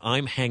Photoshop.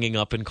 I'm hanging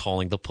up and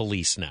calling the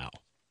police now.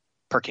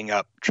 Perking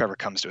up, Trevor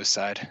comes to his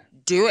side.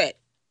 Do it.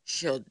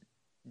 She'll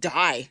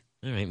die.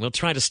 All right, well,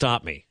 try to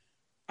stop me.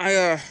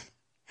 I,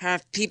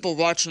 have people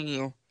watching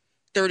you.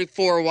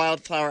 34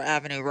 Wildflower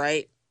Avenue,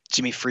 right?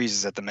 Jimmy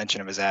freezes at the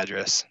mention of his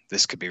address.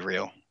 This could be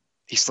real.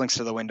 He slinks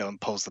to the window and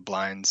pulls the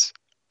blinds.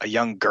 A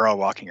young girl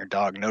walking her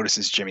dog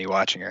notices Jimmy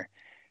watching her.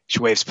 She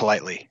waves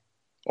politely,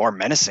 or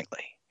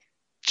menacingly.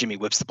 Jimmy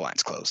whips the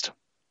blinds closed.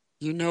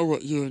 You know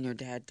what you and your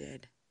dad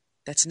did.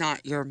 That's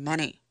not your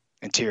money.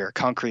 Interior,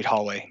 concrete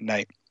hallway,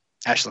 night.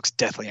 Ash looks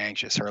deathly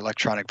anxious. Her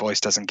electronic voice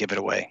doesn't give it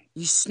away.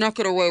 You snuck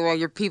it away while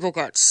your people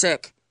got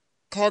sick.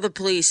 Call the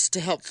police to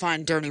help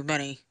find dirty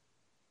money.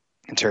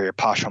 Interior,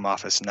 posh home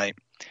office, night.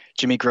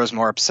 Jimmy grows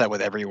more upset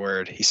with every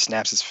word. He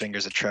snaps his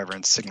fingers at Trevor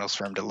and signals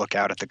for him to look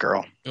out at the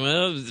girl.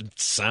 Well, it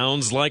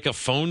sounds like a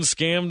phone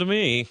scam to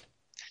me.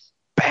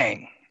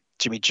 Bang!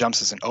 Jimmy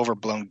jumps as an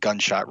overblown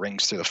gunshot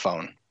rings through the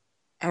phone.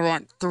 I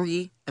want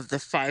 3 of the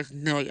 $5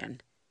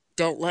 million.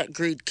 Don't let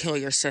greed kill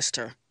your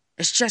sister.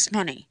 It's just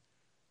money.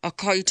 I'll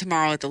call you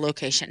tomorrow at the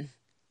location.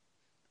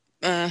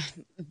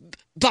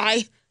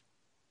 Bye.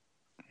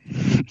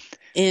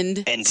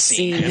 End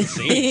scene.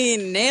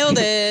 Nailed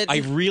it. I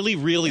really,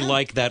 really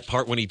like that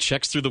part when he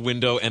checks through the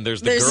window and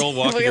there's the girl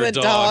walking her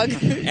dog.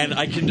 And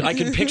I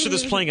can picture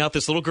this playing out.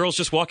 This little girl's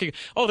just walking.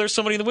 Oh, there's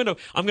somebody in the window.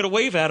 I'm going to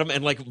wave at him.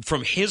 And like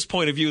from his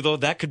point of view, though,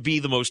 that could be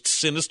the most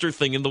sinister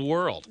thing in the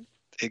world.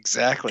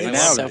 Exactly.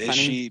 Now, so is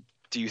she?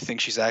 Do you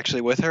think she's actually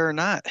with her or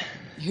not?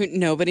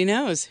 Nobody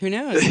knows. Who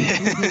knows?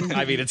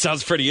 I mean, it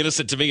sounds pretty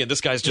innocent to me, and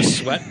this guy's just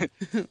sweating.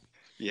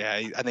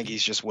 Yeah, I think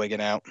he's just wigging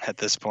out at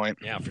this point.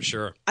 Yeah, for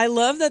sure. I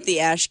love that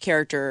the Ash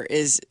character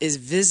is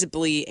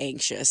visibly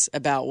anxious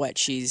about what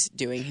she's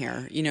doing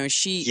here. You know,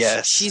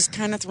 she's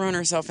kind of thrown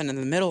herself into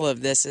the middle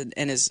of this and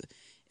is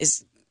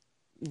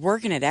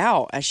working it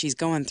out as she's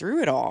going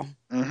through it all.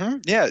 Mm-hmm.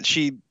 Yeah,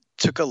 she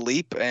took a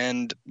leap,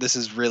 and this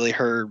is really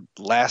her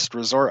last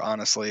resort,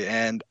 honestly.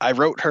 And I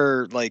wrote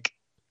her, like,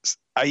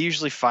 I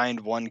usually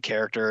find one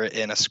character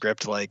in a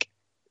script, like,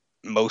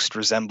 most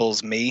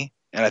resembles me.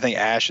 And I think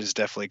Ash is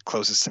definitely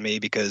closest to me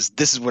because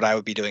this is what I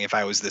would be doing if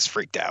I was this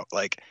freaked out.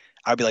 Like,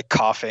 I'd be, like,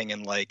 coughing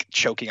and, like,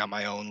 choking on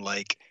my own,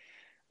 like,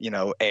 you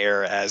know,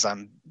 air as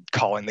I'm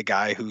calling the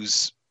guy who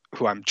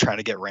I'm trying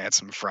to get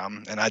ransom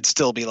from. And I'd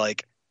still be,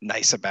 like,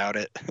 nice about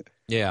it.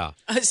 Yeah.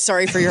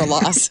 Sorry for your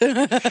loss. I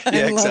love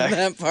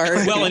that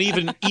part. Well, and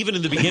even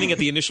in the beginning at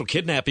the initial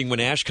kidnapping,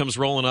 when Ash comes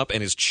rolling up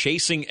and is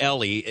chasing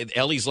Ellie, and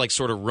Ellie's like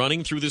sort of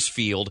running through this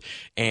field,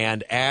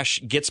 and Ash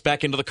gets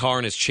back into the car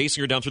and is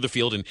chasing her down through the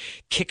field and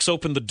kicks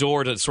open the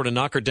door to sort of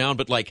knock her down.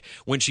 But like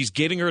when she's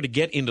getting her to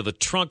get into the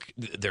trunk,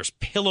 there's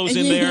pillows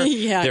in there.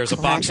 Yeah, there's a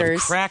box of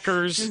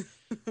crackers.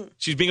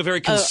 She's being a very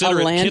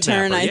considerate a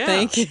lantern, kidnapper.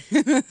 I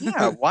think.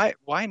 Yeah,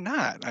 why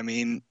not? I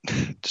mean,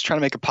 just trying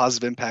to make a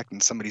positive impact in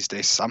somebody's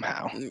day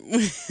somehow.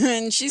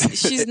 And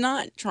she's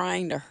not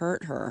trying to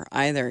hurt her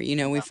either. You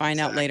know, we find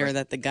out later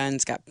that the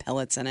gun's got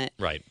pellets in it.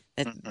 Right.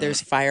 That there's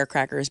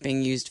firecrackers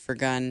being used for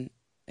gun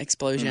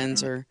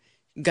explosions or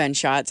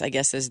gunshots, I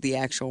guess is the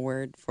actual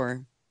word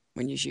for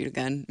when you shoot a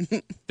gun.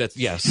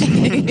 Yes.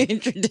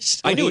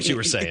 Traditionally. I knew what you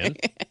were saying.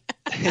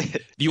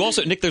 You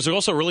also, Nick, there's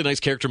also a really nice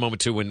character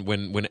moment too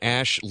when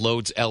Ash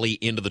loads Ellie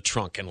into the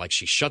trunk and like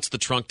she shuts the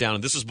trunk down,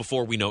 and this is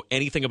before we know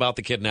anything about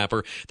the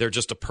kidnapper. They're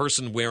just a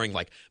person wearing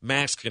like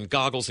masks and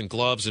goggles and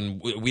gloves,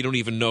 and we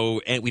don't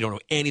know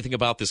anything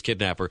about this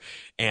kidnapper.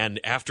 And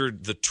after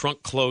the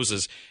trunk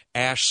closes,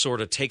 Ash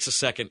sort of takes a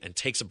second and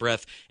takes a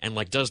breath and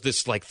like does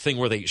this like thing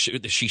where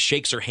she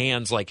shakes her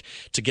hands like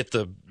to get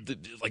the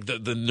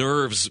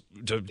nerves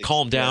to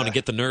calm down and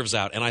get the nerves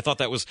out. And I thought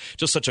that was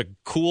just such a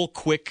cool,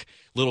 quick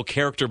little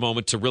character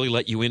moment to really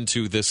let you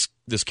into this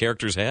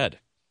character's head.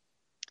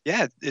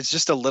 Yeah, it's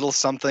just a little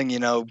something,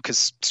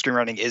 because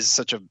screenwriting is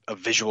such a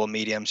visual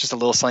medium. It's just a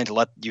little something to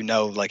let you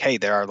know, like, hey,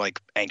 they are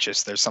like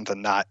anxious. There's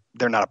something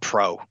they're not a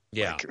pro.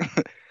 Yeah.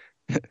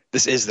 Like,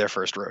 this is their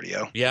first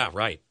rodeo. Yeah,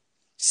 right.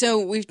 So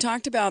we've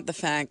talked about the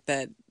fact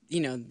that,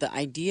 the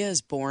idea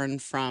is born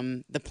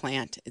from the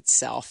plant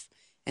itself,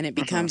 and it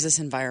becomes this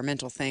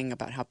environmental thing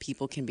about how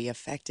people can be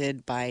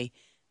affected by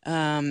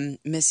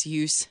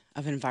misuse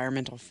of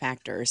environmental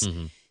factors.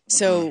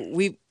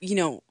 So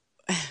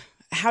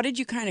how did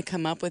you kind of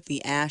come up with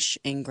the Ash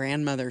and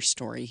grandmother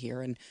story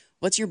here? And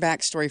what's your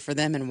backstory for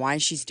them and why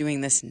she's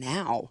doing this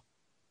now?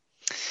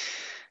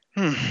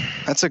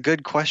 That's a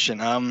good question.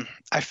 I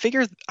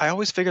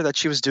always figured that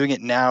she was doing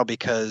it now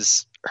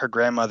because her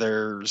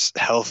grandmother's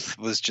health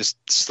was just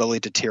slowly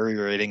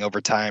deteriorating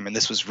over time. And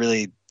this was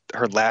really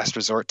her last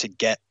resort to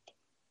get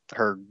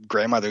her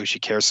grandmother, who she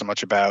cares so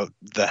much about,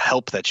 the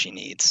help that she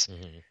needs.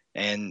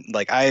 And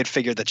like, I had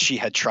figured that she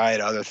had tried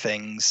other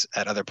things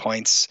at other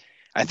points.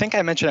 I think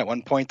I mentioned at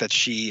one point that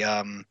she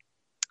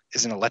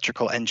is an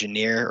electrical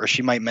engineer, or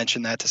she might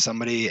mention that to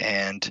somebody.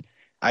 And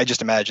I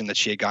just imagined that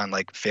she had gone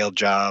like failed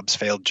job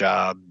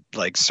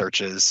like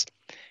searches.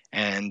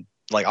 And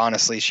like,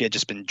 honestly, she had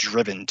just been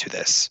driven to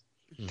this.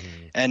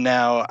 And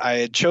now I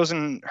had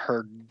chosen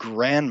her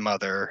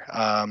grandmother.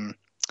 I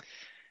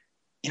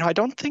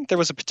don't think there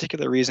was a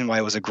particular reason why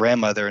it was a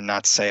grandmother and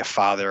not, say, a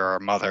father or a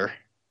mother.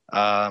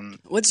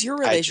 What's your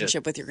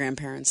relationship with your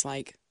grandparents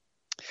like?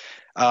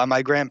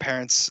 My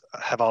grandparents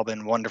have all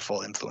been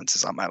wonderful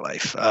influences on my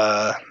life.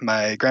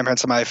 My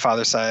grandparents on my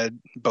father's side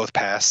both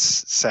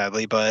passed,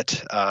 sadly,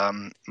 but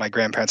my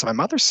grandparents on my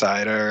mother's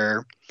side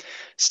are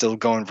still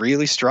going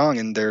really strong,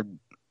 and they're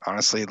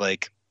honestly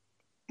like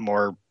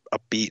more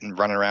upbeat and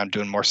running around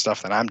doing more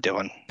stuff than I'm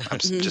doing. I'm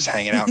just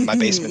hanging out in my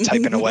basement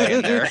typing away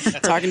in there,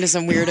 talking to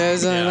some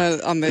weirdos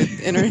on the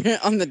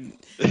internet, on the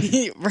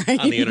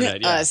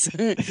internet. Yeah. Us.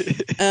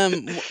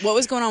 What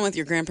was going on with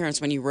your grandparents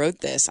when you wrote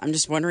this? I'm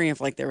just wondering if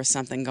like there was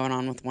something going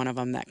on with one of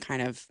them that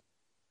kind of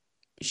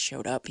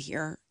showed up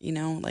here.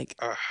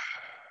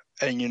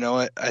 And you know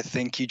what? I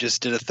think you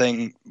just did a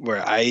thing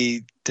where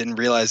I didn't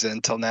realize it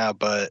until now,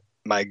 but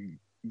my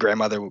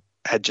grandmother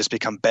had just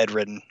become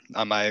bedridden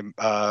on my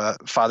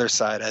father's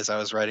side as I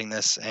was writing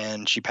this,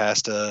 and she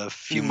passed a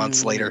few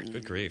months later.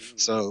 Good grief.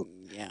 So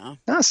yeah.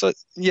 So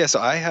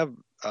I have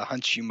a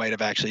hunch you might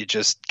have actually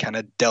just kind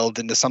of delved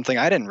into something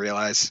I didn't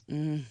realize.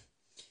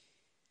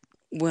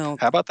 Well,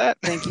 how about that?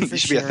 Thank you for you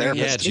should sharing.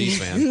 be a therapist. Yeah, geez,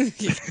 man.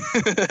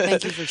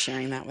 Thank you for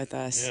sharing that with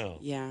us.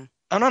 Yeah.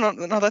 Oh,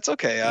 no, that's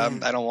okay. I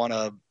don't want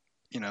to,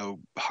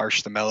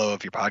 harsh the mellow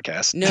of your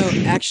podcast. No,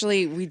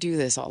 actually, we do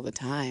this all the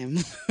time.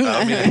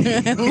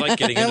 I like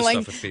getting into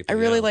stuff with people. I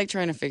really like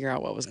trying to figure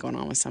out what was going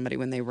on with somebody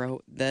when they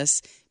wrote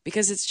this,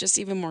 because it's just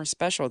even more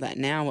special that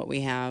now what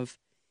we have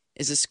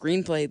is a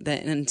screenplay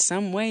that in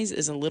some ways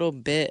is a little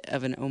bit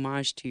of an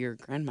homage to your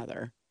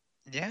grandmother.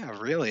 Yeah,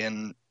 really.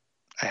 And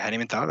I hadn't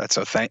even thought of that.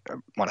 So I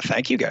want to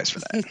thank you guys for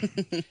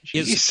that.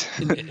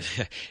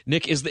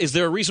 Nick, is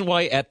there a reason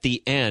why at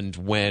the end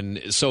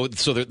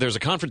there's a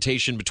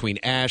confrontation between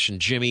Ash and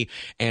Jimmy,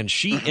 and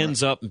she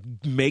ends up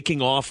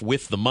making off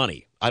with the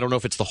money? I don't know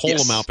if it's the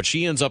whole amount, but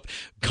she ends up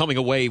coming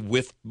away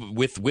with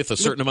a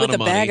certain amount of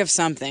money. With a bag of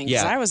something.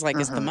 Yeah. I was like,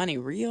 is the money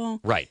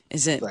real? Right.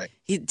 Is it? Right.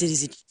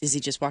 Is he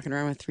just walking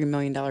around with $3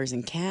 million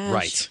in cash?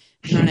 Right.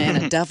 Throwing it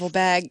in a duffel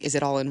bag? Is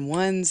it all in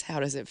ones? How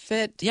does it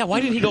fit? Yeah,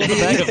 why didn't he go with a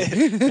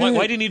bag of?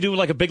 Why didn't he do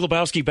like a Big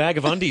Lebowski bag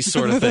of undies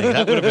sort of thing?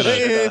 That would have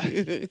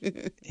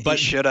been But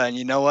should have. And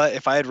you know what?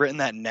 If I had written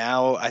that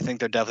now, I think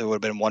there definitely would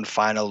have been one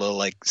final little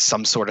like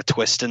some sort of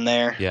twist in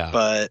there. Yeah.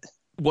 But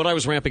what I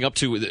was ramping up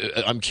to,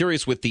 I'm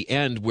curious with the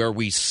end where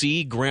we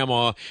see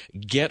Grandma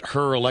get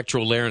her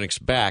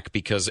electrolarynx back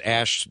because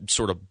Ash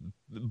sort of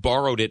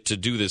borrowed it to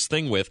do this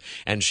thing with,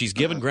 and she's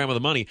given Grandma the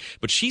money,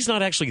 but she's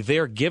not actually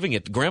there giving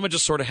it. Grandma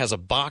just sort of has a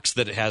box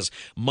that has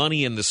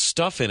money and the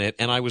stuff in it,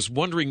 and I was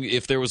wondering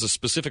if there was a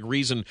specific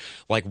reason,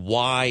 like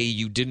why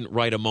you didn't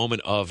write a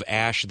moment of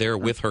Ash there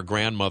with her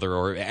grandmother,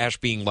 or Ash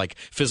being like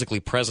physically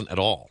present at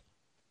all.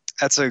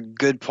 That's a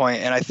good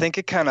point, and I think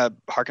it kind of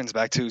harkens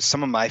back to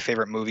some of my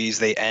favorite movies.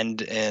 They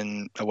end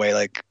in a way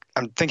like,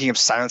 I'm thinking of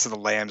Silence of the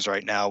Lambs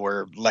right now,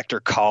 where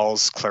Lecter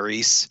calls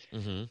Clarice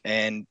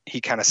and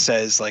he kind of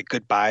says like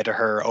goodbye to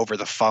her over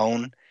the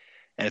phone,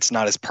 and it's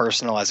not as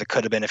personal as it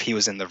could have been if he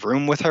was in the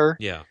room with her.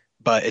 Yeah.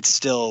 But it's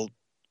still,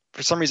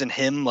 for some reason,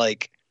 him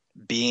like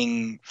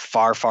being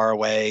far, far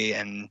away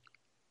and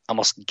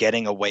almost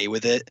getting away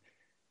with it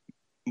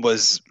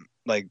was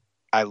like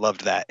I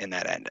loved that in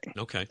that ending.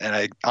 Okay. And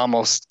I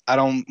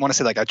don't want to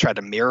say like I tried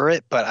to mirror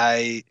it, but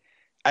I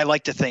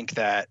like to think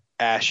that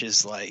Ash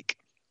is like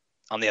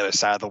on the other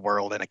side of the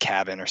world in a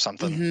cabin or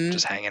something,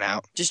 just hanging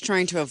out. Just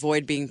trying to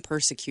avoid being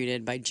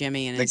persecuted by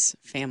Jimmy and his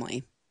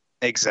family.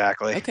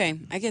 Exactly. Okay,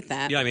 I get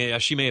that. Yeah, I mean,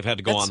 she may have had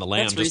to go on the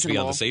lam that's just to be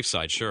on the reasonable. safe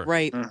side, sure.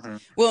 Right.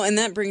 Well, and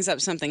that brings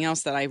up something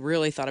else that I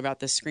really thought about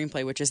this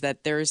screenplay, which is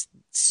that there's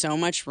so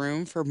much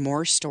room for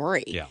more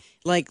story. Yeah.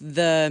 Like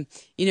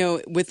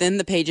within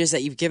the pages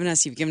that you've given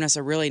us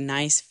a really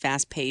nice,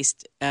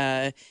 fast-paced,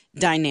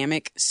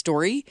 dynamic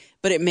story,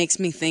 but it makes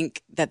me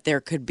think that there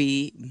could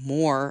be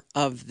more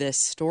of this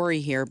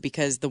story here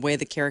because the way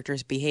the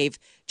characters behave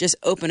just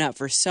open up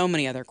for so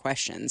many other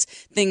questions.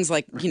 Things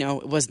like,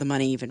 was the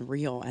money even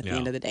real at the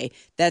end of the day?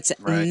 That's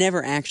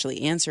never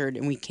actually answered,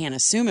 and we can't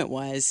assume it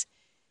was,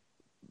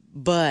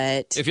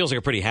 but it feels like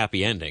a pretty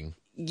happy ending.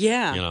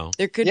 Yeah.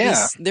 There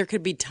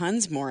could be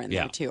tons more in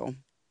there too.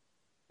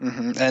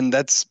 And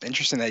that's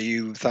interesting that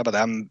you thought about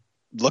that. I'm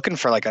looking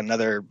for like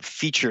another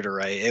feature to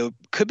write. It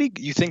could be,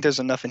 you think there's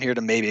enough in here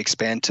to maybe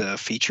expand to a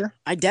feature?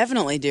 I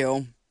definitely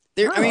do.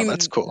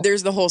 That's cool.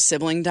 There's the whole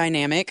sibling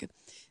dynamic.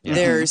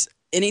 There's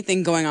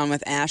anything going on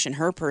with Ash and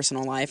her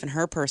personal life and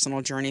her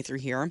personal journey through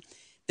here.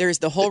 There's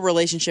the whole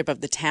relationship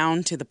of the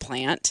town to the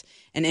plant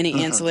and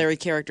any ancillary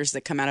characters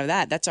that come out of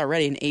that. That's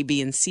already an A,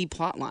 B, and C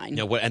plot line.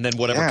 And then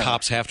whatever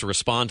cops have to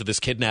respond to this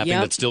kidnapping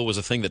that still was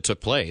a thing that took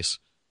place.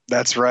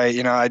 That's right.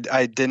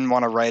 I didn't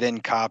want to write in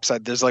cops.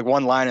 There's like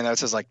one line in there that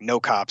says like no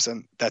cops,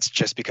 and that's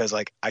just because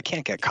like I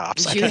can't get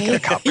cops. I can't get a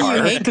cop car.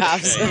 You hate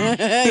cops.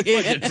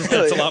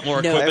 That's a lot more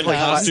equipment and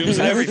costumes.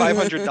 I have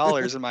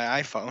 $500 in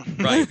my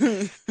iPhone. Right.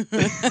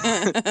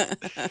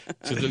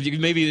 So you can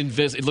maybe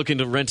look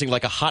into renting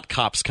like a hot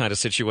cops kind of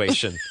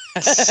situation.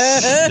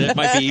 That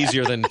might be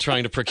easier than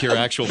trying to procure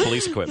actual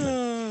police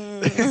equipment.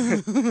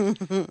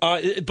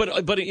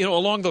 But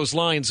along those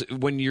lines,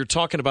 when you're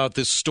talking about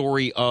this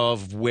story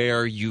of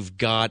where you've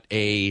got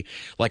a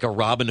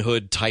Robin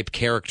Hood type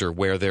character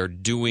where they're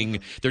doing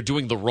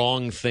the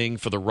wrong thing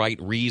for the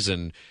right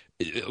reason,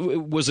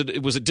 was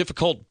it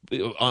difficult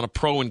on a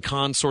pro and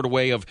con sort of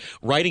way of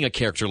writing a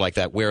character like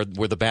that where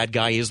the bad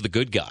guy is the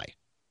good guy?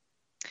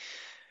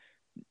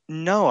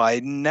 No,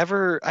 I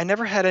never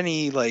had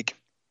any like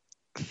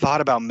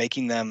thought about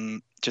making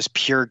them just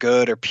pure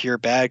good or pure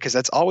bad, because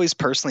that's always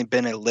personally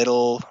been a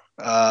little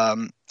I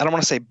don't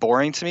want to say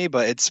boring to me,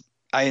 but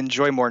I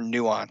enjoy more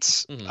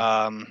nuance.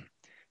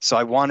 So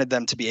I wanted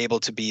them to be able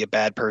to be a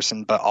bad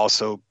person but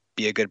also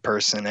be a good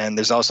person. And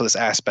there's also this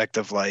aspect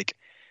of like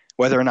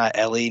whether or not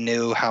Ellie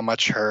knew how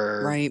much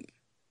her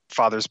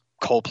father's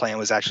coal plant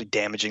was actually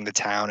damaging the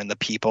town and the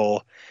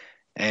people.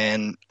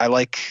 And I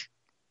like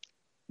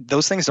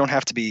those things don't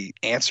have to be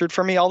answered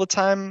for me all the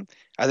time.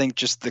 I think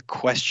just the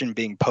question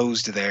being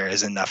posed there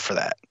is enough for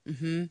that.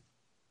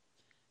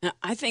 Now,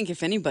 I think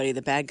if anybody,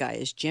 the bad guy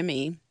is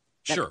Jimmy.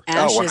 Sure.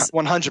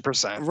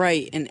 100%.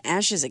 Right. And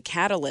Ash is a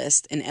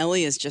catalyst, and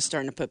Ellie is just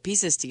starting to put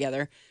pieces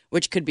together,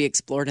 which could be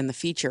explored in the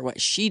feature,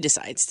 what she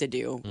decides to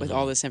do with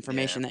all this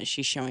information that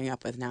she's showing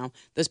up with now.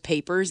 Those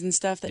papers and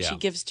stuff that she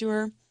gives to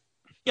her.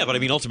 Yeah, but I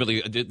mean,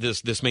 ultimately,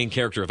 this main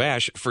character of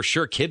Ash for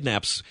sure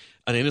kidnaps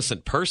an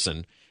innocent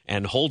person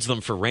and holds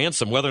them for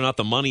ransom, whether or not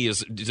the money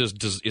is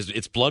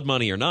it's blood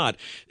money or not.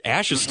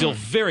 Ash is still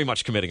very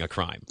much committing a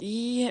crime.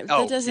 Yeah,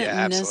 that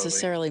doesn't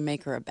necessarily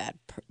make her a bad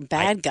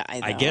guy, though.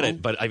 I get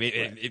it, but I mean,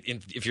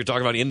 if you're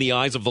talking about in the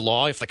eyes of the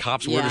law, if the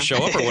cops were to show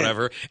up or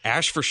whatever,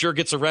 Ash for sure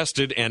gets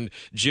arrested, and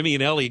Jimmy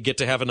and Ellie get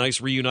to have a nice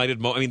reunited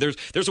moment. I mean,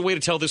 there's a way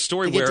to tell this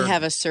story where get to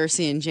have a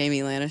Cersei and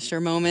Jamie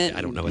Lannister moment.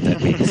 I don't know what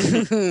that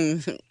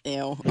means.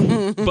 Ew.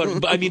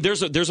 but I mean,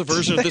 there's a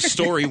version of this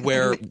story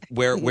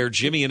where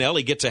Jimmy and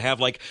Ellie get to have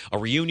like a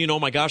reunion. Oh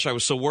my gosh, I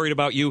was so worried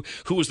about you.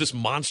 Who was this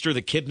monster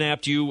that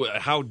kidnapped you?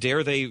 How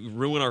dare they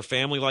ruin our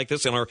family like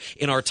this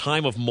in our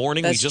time of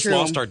mourning? That's we just true.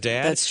 lost our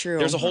dad. That's true.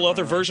 There's a whole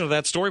other version of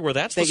that story where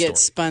that's they the get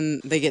story.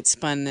 They get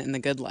spun in the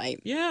good light.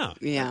 Yeah.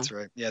 That's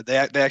right. Yeah, they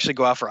actually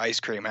go out for ice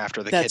cream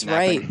after the That's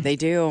kidnapping. right. They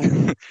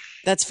do.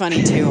 That's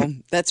funny too.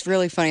 That's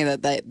really funny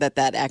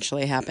that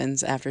actually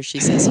happens after she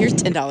says, "Here's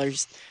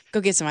 $10. Go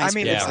get some ice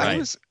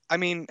cream." I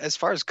mean, as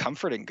far as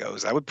comforting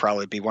goes, that would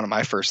probably be one of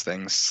my first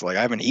things. Like,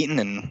 I haven't eaten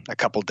in a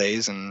couple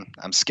days, and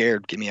I'm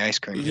scared. Give me ice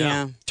cream.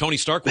 Yeah. Tony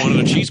Stark wanted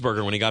a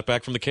cheeseburger when he got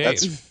back from the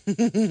cave.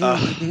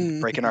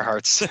 That's breaking our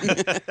hearts.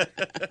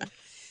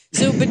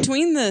 So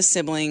between the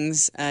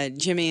siblings,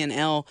 Jimmy and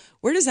Elle,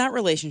 where does that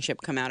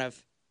relationship come out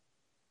of?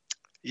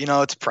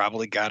 It's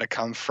probably got to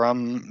come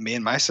from me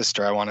and my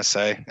sister, I want to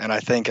say. And I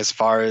think as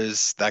far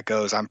as that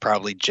goes, I'm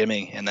probably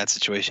Jimmy in that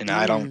situation.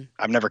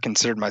 I've never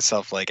considered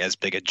myself like as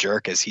big a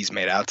jerk as he's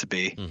made out to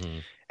be.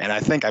 And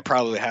I think I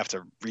probably have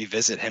to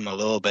revisit him a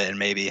little bit and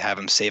maybe have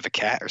him save a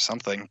cat or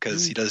something,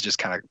 because he does just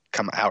kind of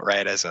come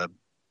outright as a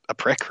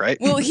prick, right?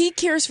 Well, he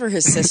cares for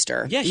his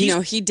sister.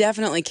 He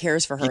definitely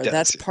cares for her.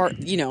 That's part,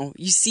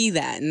 you see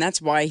that, and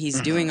that's why he's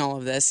doing all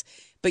of this.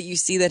 But you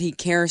see that he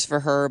cares for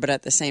her, but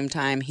at the same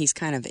time, he's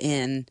kind of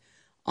in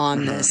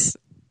on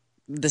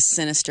the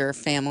sinister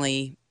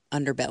family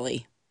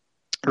underbelly.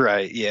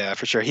 Right. Yeah,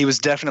 for sure. He was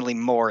definitely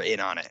more in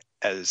on it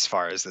as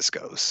far as this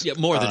goes. Yeah,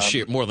 more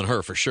than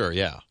her for sure.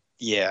 Yeah.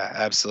 Yeah,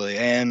 absolutely.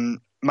 And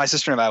my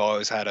sister and I have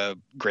always had a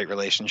great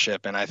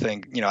relationship, and I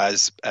think,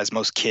 as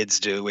most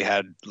kids do, we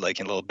had like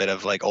a little bit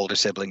of like older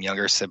sibling,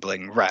 younger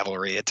sibling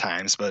rivalry at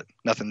times, but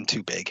nothing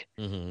too big.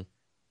 Mm-hmm.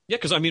 Yeah,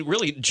 because, I mean,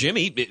 really,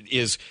 Jimmy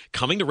is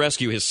coming to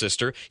rescue his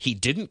sister. He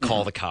didn't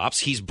call the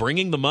cops. He's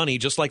bringing the money,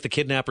 just like the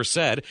kidnapper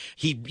said.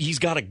 He's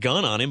got a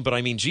gun on him, but,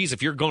 I mean, geez,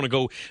 if you're going to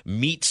go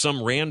meet some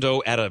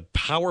rando at a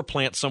power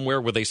plant somewhere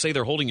where they say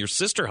they're holding your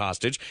sister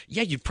hostage,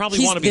 yeah, you'd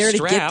probably want to be strapped.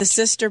 He's there to get the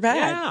sister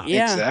back.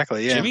 Yeah.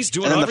 Exactly, yeah. Jimmy's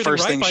doing and then everything the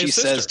first right thing by she his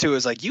says, sister. too,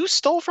 is like, you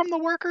stole from the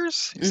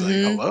workers? He's like,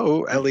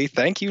 hello, Ellie,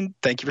 thank you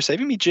for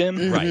saving me,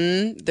 Jim.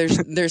 Right.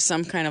 There's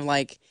some kind of,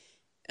 like,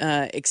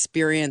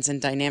 experience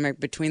and dynamic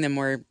between them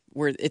where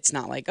it's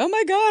not like, oh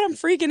my God, I'm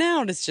freaking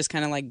out. It's just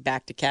kind of like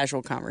back to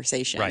casual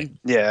conversation. Right.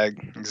 Yeah,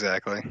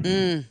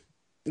 exactly.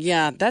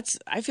 Yeah,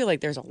 I feel like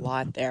there's a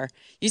lot there.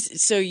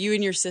 So you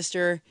and your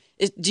sister,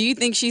 do you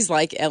think she's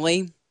like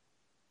Ellie?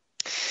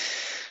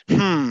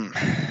 Yeah,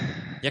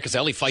 because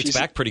Ellie fights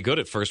back pretty good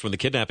at first when the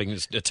kidnapping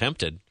is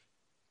attempted.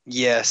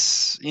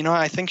 Yes.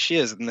 I think she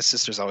is. And the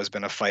sister's always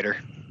been a fighter.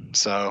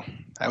 So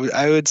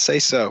I would say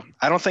so.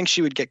 I don't think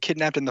she would get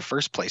kidnapped in the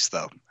first place,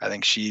 though. I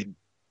think she,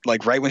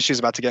 like, right when she was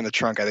about to get in the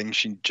trunk, I think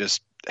she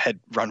just had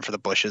run for the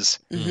bushes.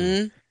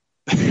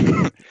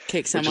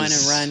 Kick someone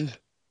and run.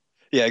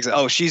 Yeah,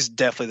 exactly. Oh, she's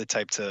definitely the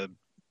type to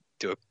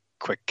do a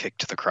quick kick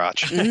to the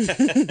crotch.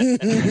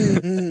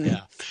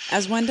 Yeah.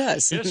 As one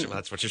does. Yes,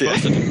 that's what you're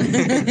supposed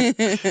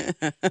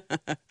to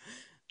do.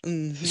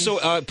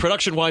 So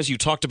production-wise, you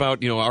talked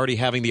about already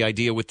having the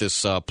idea with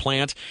this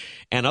plant,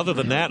 and other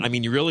than that, I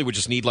mean, you really would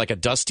just need like a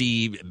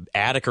dusty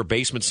attic or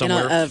basement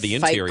somewhere for the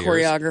interiors. Fight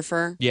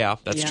choreographer. Yeah,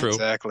 that's true.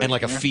 Exactly. And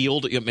like a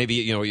field,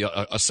 maybe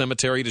a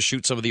cemetery to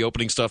shoot some of the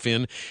opening stuff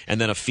in, and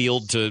then a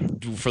field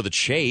for the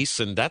chase,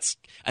 and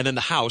then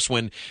the house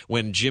when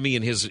Jimmy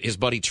and his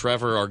buddy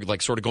Trevor are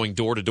like sort of going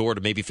door to door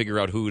to maybe figure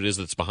out who it is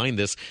that's behind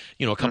this.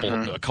 A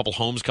couple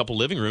homes, couple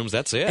living rooms.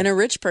 That's it. And a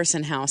rich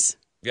person house.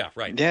 Yeah,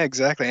 right. Yeah,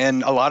 exactly.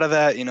 And a lot of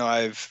that,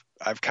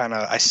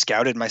 I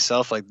scouted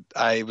myself. Like,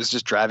 I was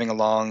just driving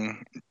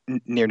along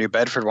near New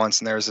Bedford once,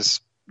 and there was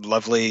this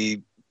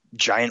lovely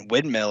giant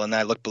windmill, and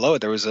I looked below it.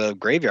 There was a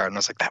graveyard, and I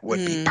was like, that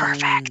would be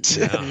perfect.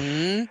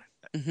 Yeah.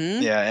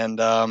 Yeah, and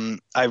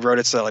I wrote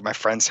it so like my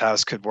friend's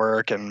house could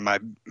work, and my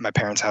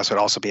parents' house would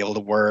also be able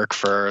to work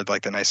for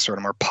like the nice sort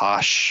of more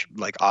posh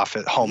like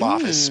home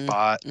office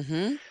spot.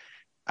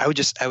 I would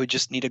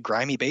just need a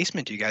grimy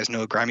basement. Do you guys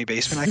know a grimy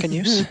basement I can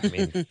use? I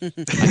mean,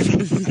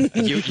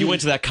 you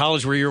went to that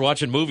college where you were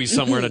watching movies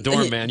somewhere in a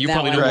dorm, man. You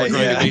probably know more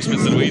grimy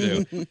basements than we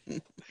do.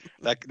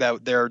 That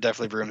there are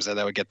definitely rooms that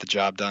would get the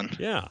job done.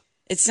 Yeah.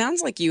 It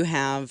sounds like you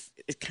have.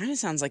 It kind of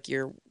sounds like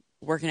you're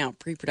working out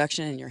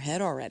pre-production in your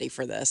head already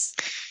for this.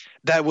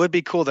 That would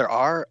be cool.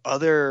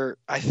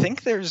 I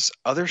think there's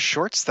other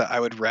shorts that I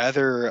would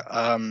rather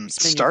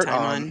start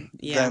on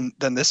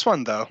than this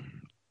one, though.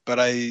 But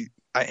I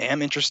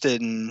am interested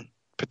in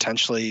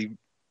potentially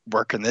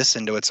working this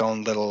into its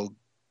own little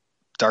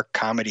dark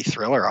comedy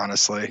thriller,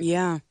 honestly.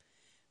 Yeah.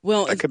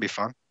 Well, that could be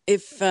fun.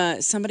 If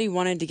somebody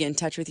wanted to get in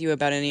touch with you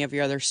about any of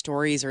your other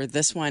stories or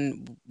this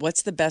one,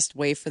 what's the best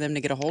way for them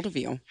to get a hold of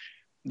you?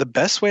 The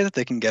best way that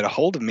they can get a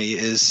hold of me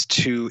is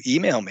to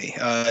email me.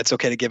 It's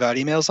okay to give out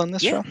emails on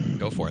this show?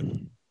 Go for it.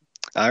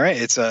 All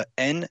right. It's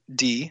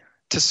ND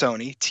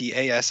Tassoni,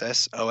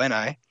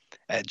 TASSONI,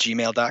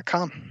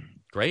 @gmail.com.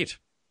 Great.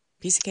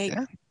 Piece of cake.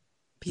 Yeah.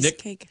 Piece of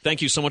cake.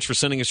 Thank you so much for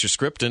sending us your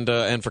script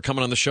and for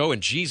coming on the show.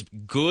 And geez,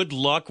 good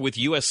luck with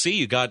USC.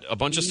 You got a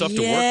bunch of stuff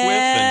to work with.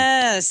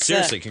 And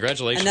seriously,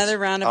 congratulations. Another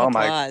round of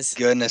applause.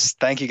 Oh my goodness.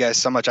 Thank you guys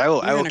so much. I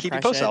will keep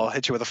you posted. I'll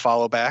hit you with a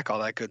follow back, all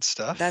that good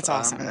stuff. That's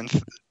awesome. And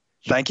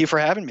thank you for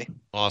having me.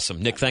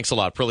 Awesome. Nick, thanks a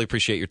lot. Really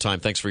appreciate your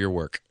time. Thanks for your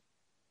work.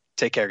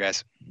 Take care,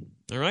 guys.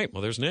 All right.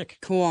 Well, there's Nick.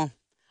 Cool.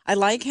 I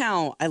like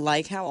how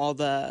all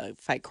the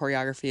fight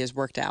choreography is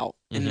worked out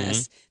in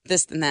this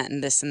and that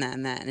and this and that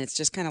and that, and it's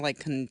just kind of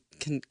like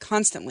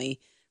constantly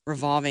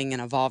revolving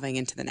and evolving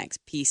into the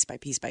next piece by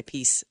piece by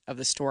piece of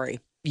the story.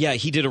 Yeah,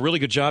 he did a really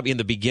good job in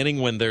the beginning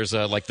when there's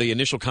like the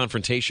initial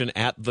confrontation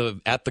at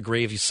the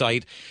grave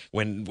site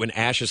when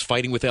Ash is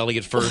fighting with Ellie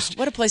at first.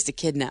 What a place to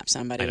kidnap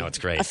somebody! I know, it's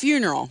great. A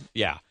funeral.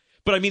 Yeah.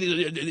 But I mean,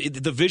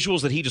 the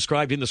visuals that he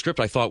described in the script,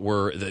 I thought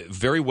were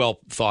very well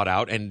thought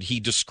out, and he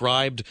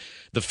described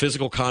the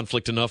physical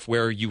conflict enough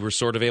where you were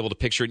sort of able to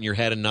picture it in your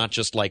head and not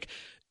just like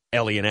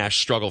Ellie and Ash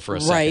struggle for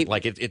a second.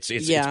 Like it's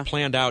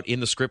planned out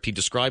in the script. He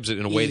describes it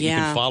in a way that you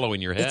can follow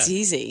in your head. It's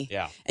easy.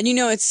 Yeah. And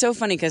it's so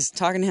funny because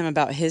talking to him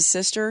about his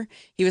sister,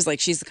 he was like,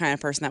 she's the kind of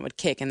person that would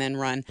kick and then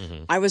run.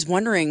 I was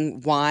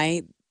wondering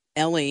why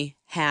Ellie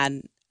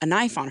had a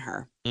knife on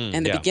her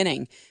in the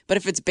beginning. But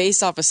if it's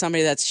based off of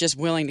somebody that's just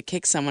willing to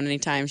kick someone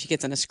anytime she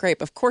gets in a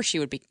scrape, of course she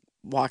would be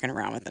walking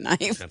around with a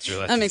knife. That's true.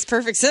 That makes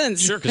perfect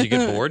sense. Sure, because you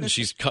get bored and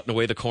she's cutting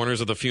away the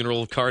corners of the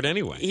funeral card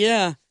anyway.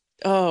 Yeah.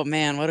 Oh,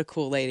 man, what a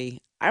cool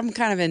lady. I'm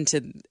kind of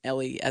into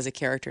Ellie as a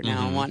character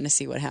now and wanting to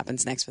see what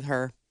happens next with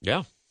her.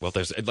 Yeah. Well,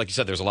 there's, like you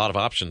said, there's a lot of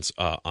options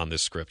on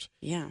this script.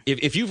 Yeah.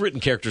 If you've written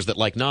characters that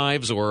like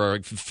knives or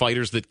are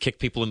fighters that kick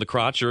people in the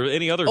crotch or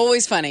any other...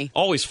 Always funny.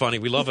 Always funny.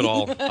 We love it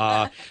all.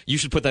 You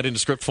should put that into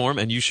script form,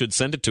 and you should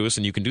send it to us,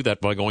 and you can do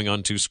that by going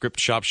on to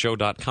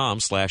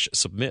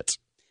scriptshopshow.com/submit.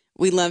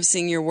 We love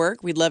seeing your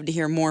work. We'd love to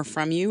hear more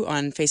from you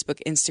on Facebook,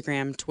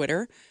 Instagram,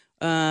 Twitter.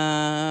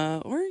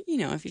 Or,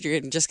 if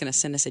you're just going to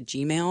send us a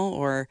Gmail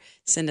or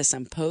send us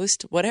some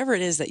post, whatever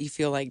it is that you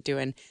feel like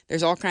doing,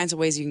 there's all kinds of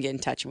ways you can get in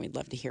touch, and we'd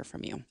love to hear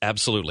from you.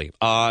 Absolutely.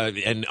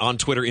 And on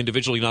Twitter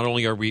individually, not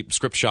only are we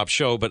Script Shop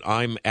Show, but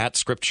I'm at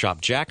Script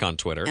Shop Jack on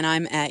Twitter. And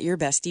I'm at your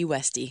bestie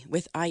Westy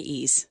with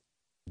IEs.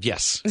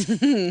 Yes.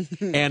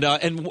 and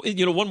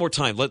one more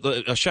time,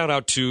 a shout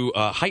out to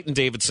Heighton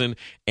Davidson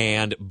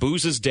and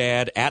Booze's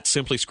dad at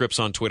Simply Scripts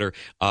on Twitter,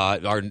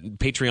 our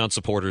Patreon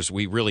supporters.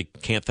 We really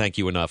can't thank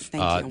you enough.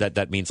 Thank you.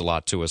 That means a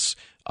lot to us.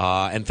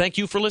 And thank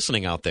you for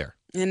listening out there.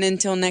 And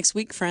until next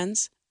week,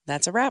 friends,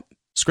 that's a wrap.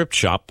 Script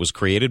Shop was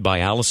created by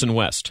Allison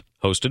West,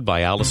 hosted by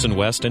Allison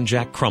West and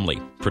Jack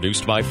Crumley,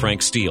 produced by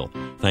Frank Steele.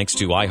 Thanks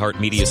to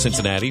iHeartMedia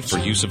Cincinnati for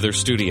use of their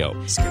studio.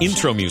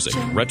 Intro music,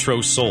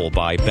 Retro Soul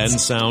by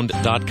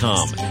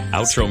bensound.com.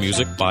 Outro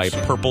music by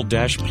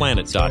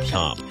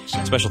purple-planet.com.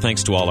 Special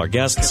thanks to all our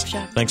guests.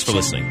 Thanks for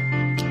listening.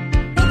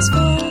 Thanks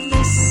for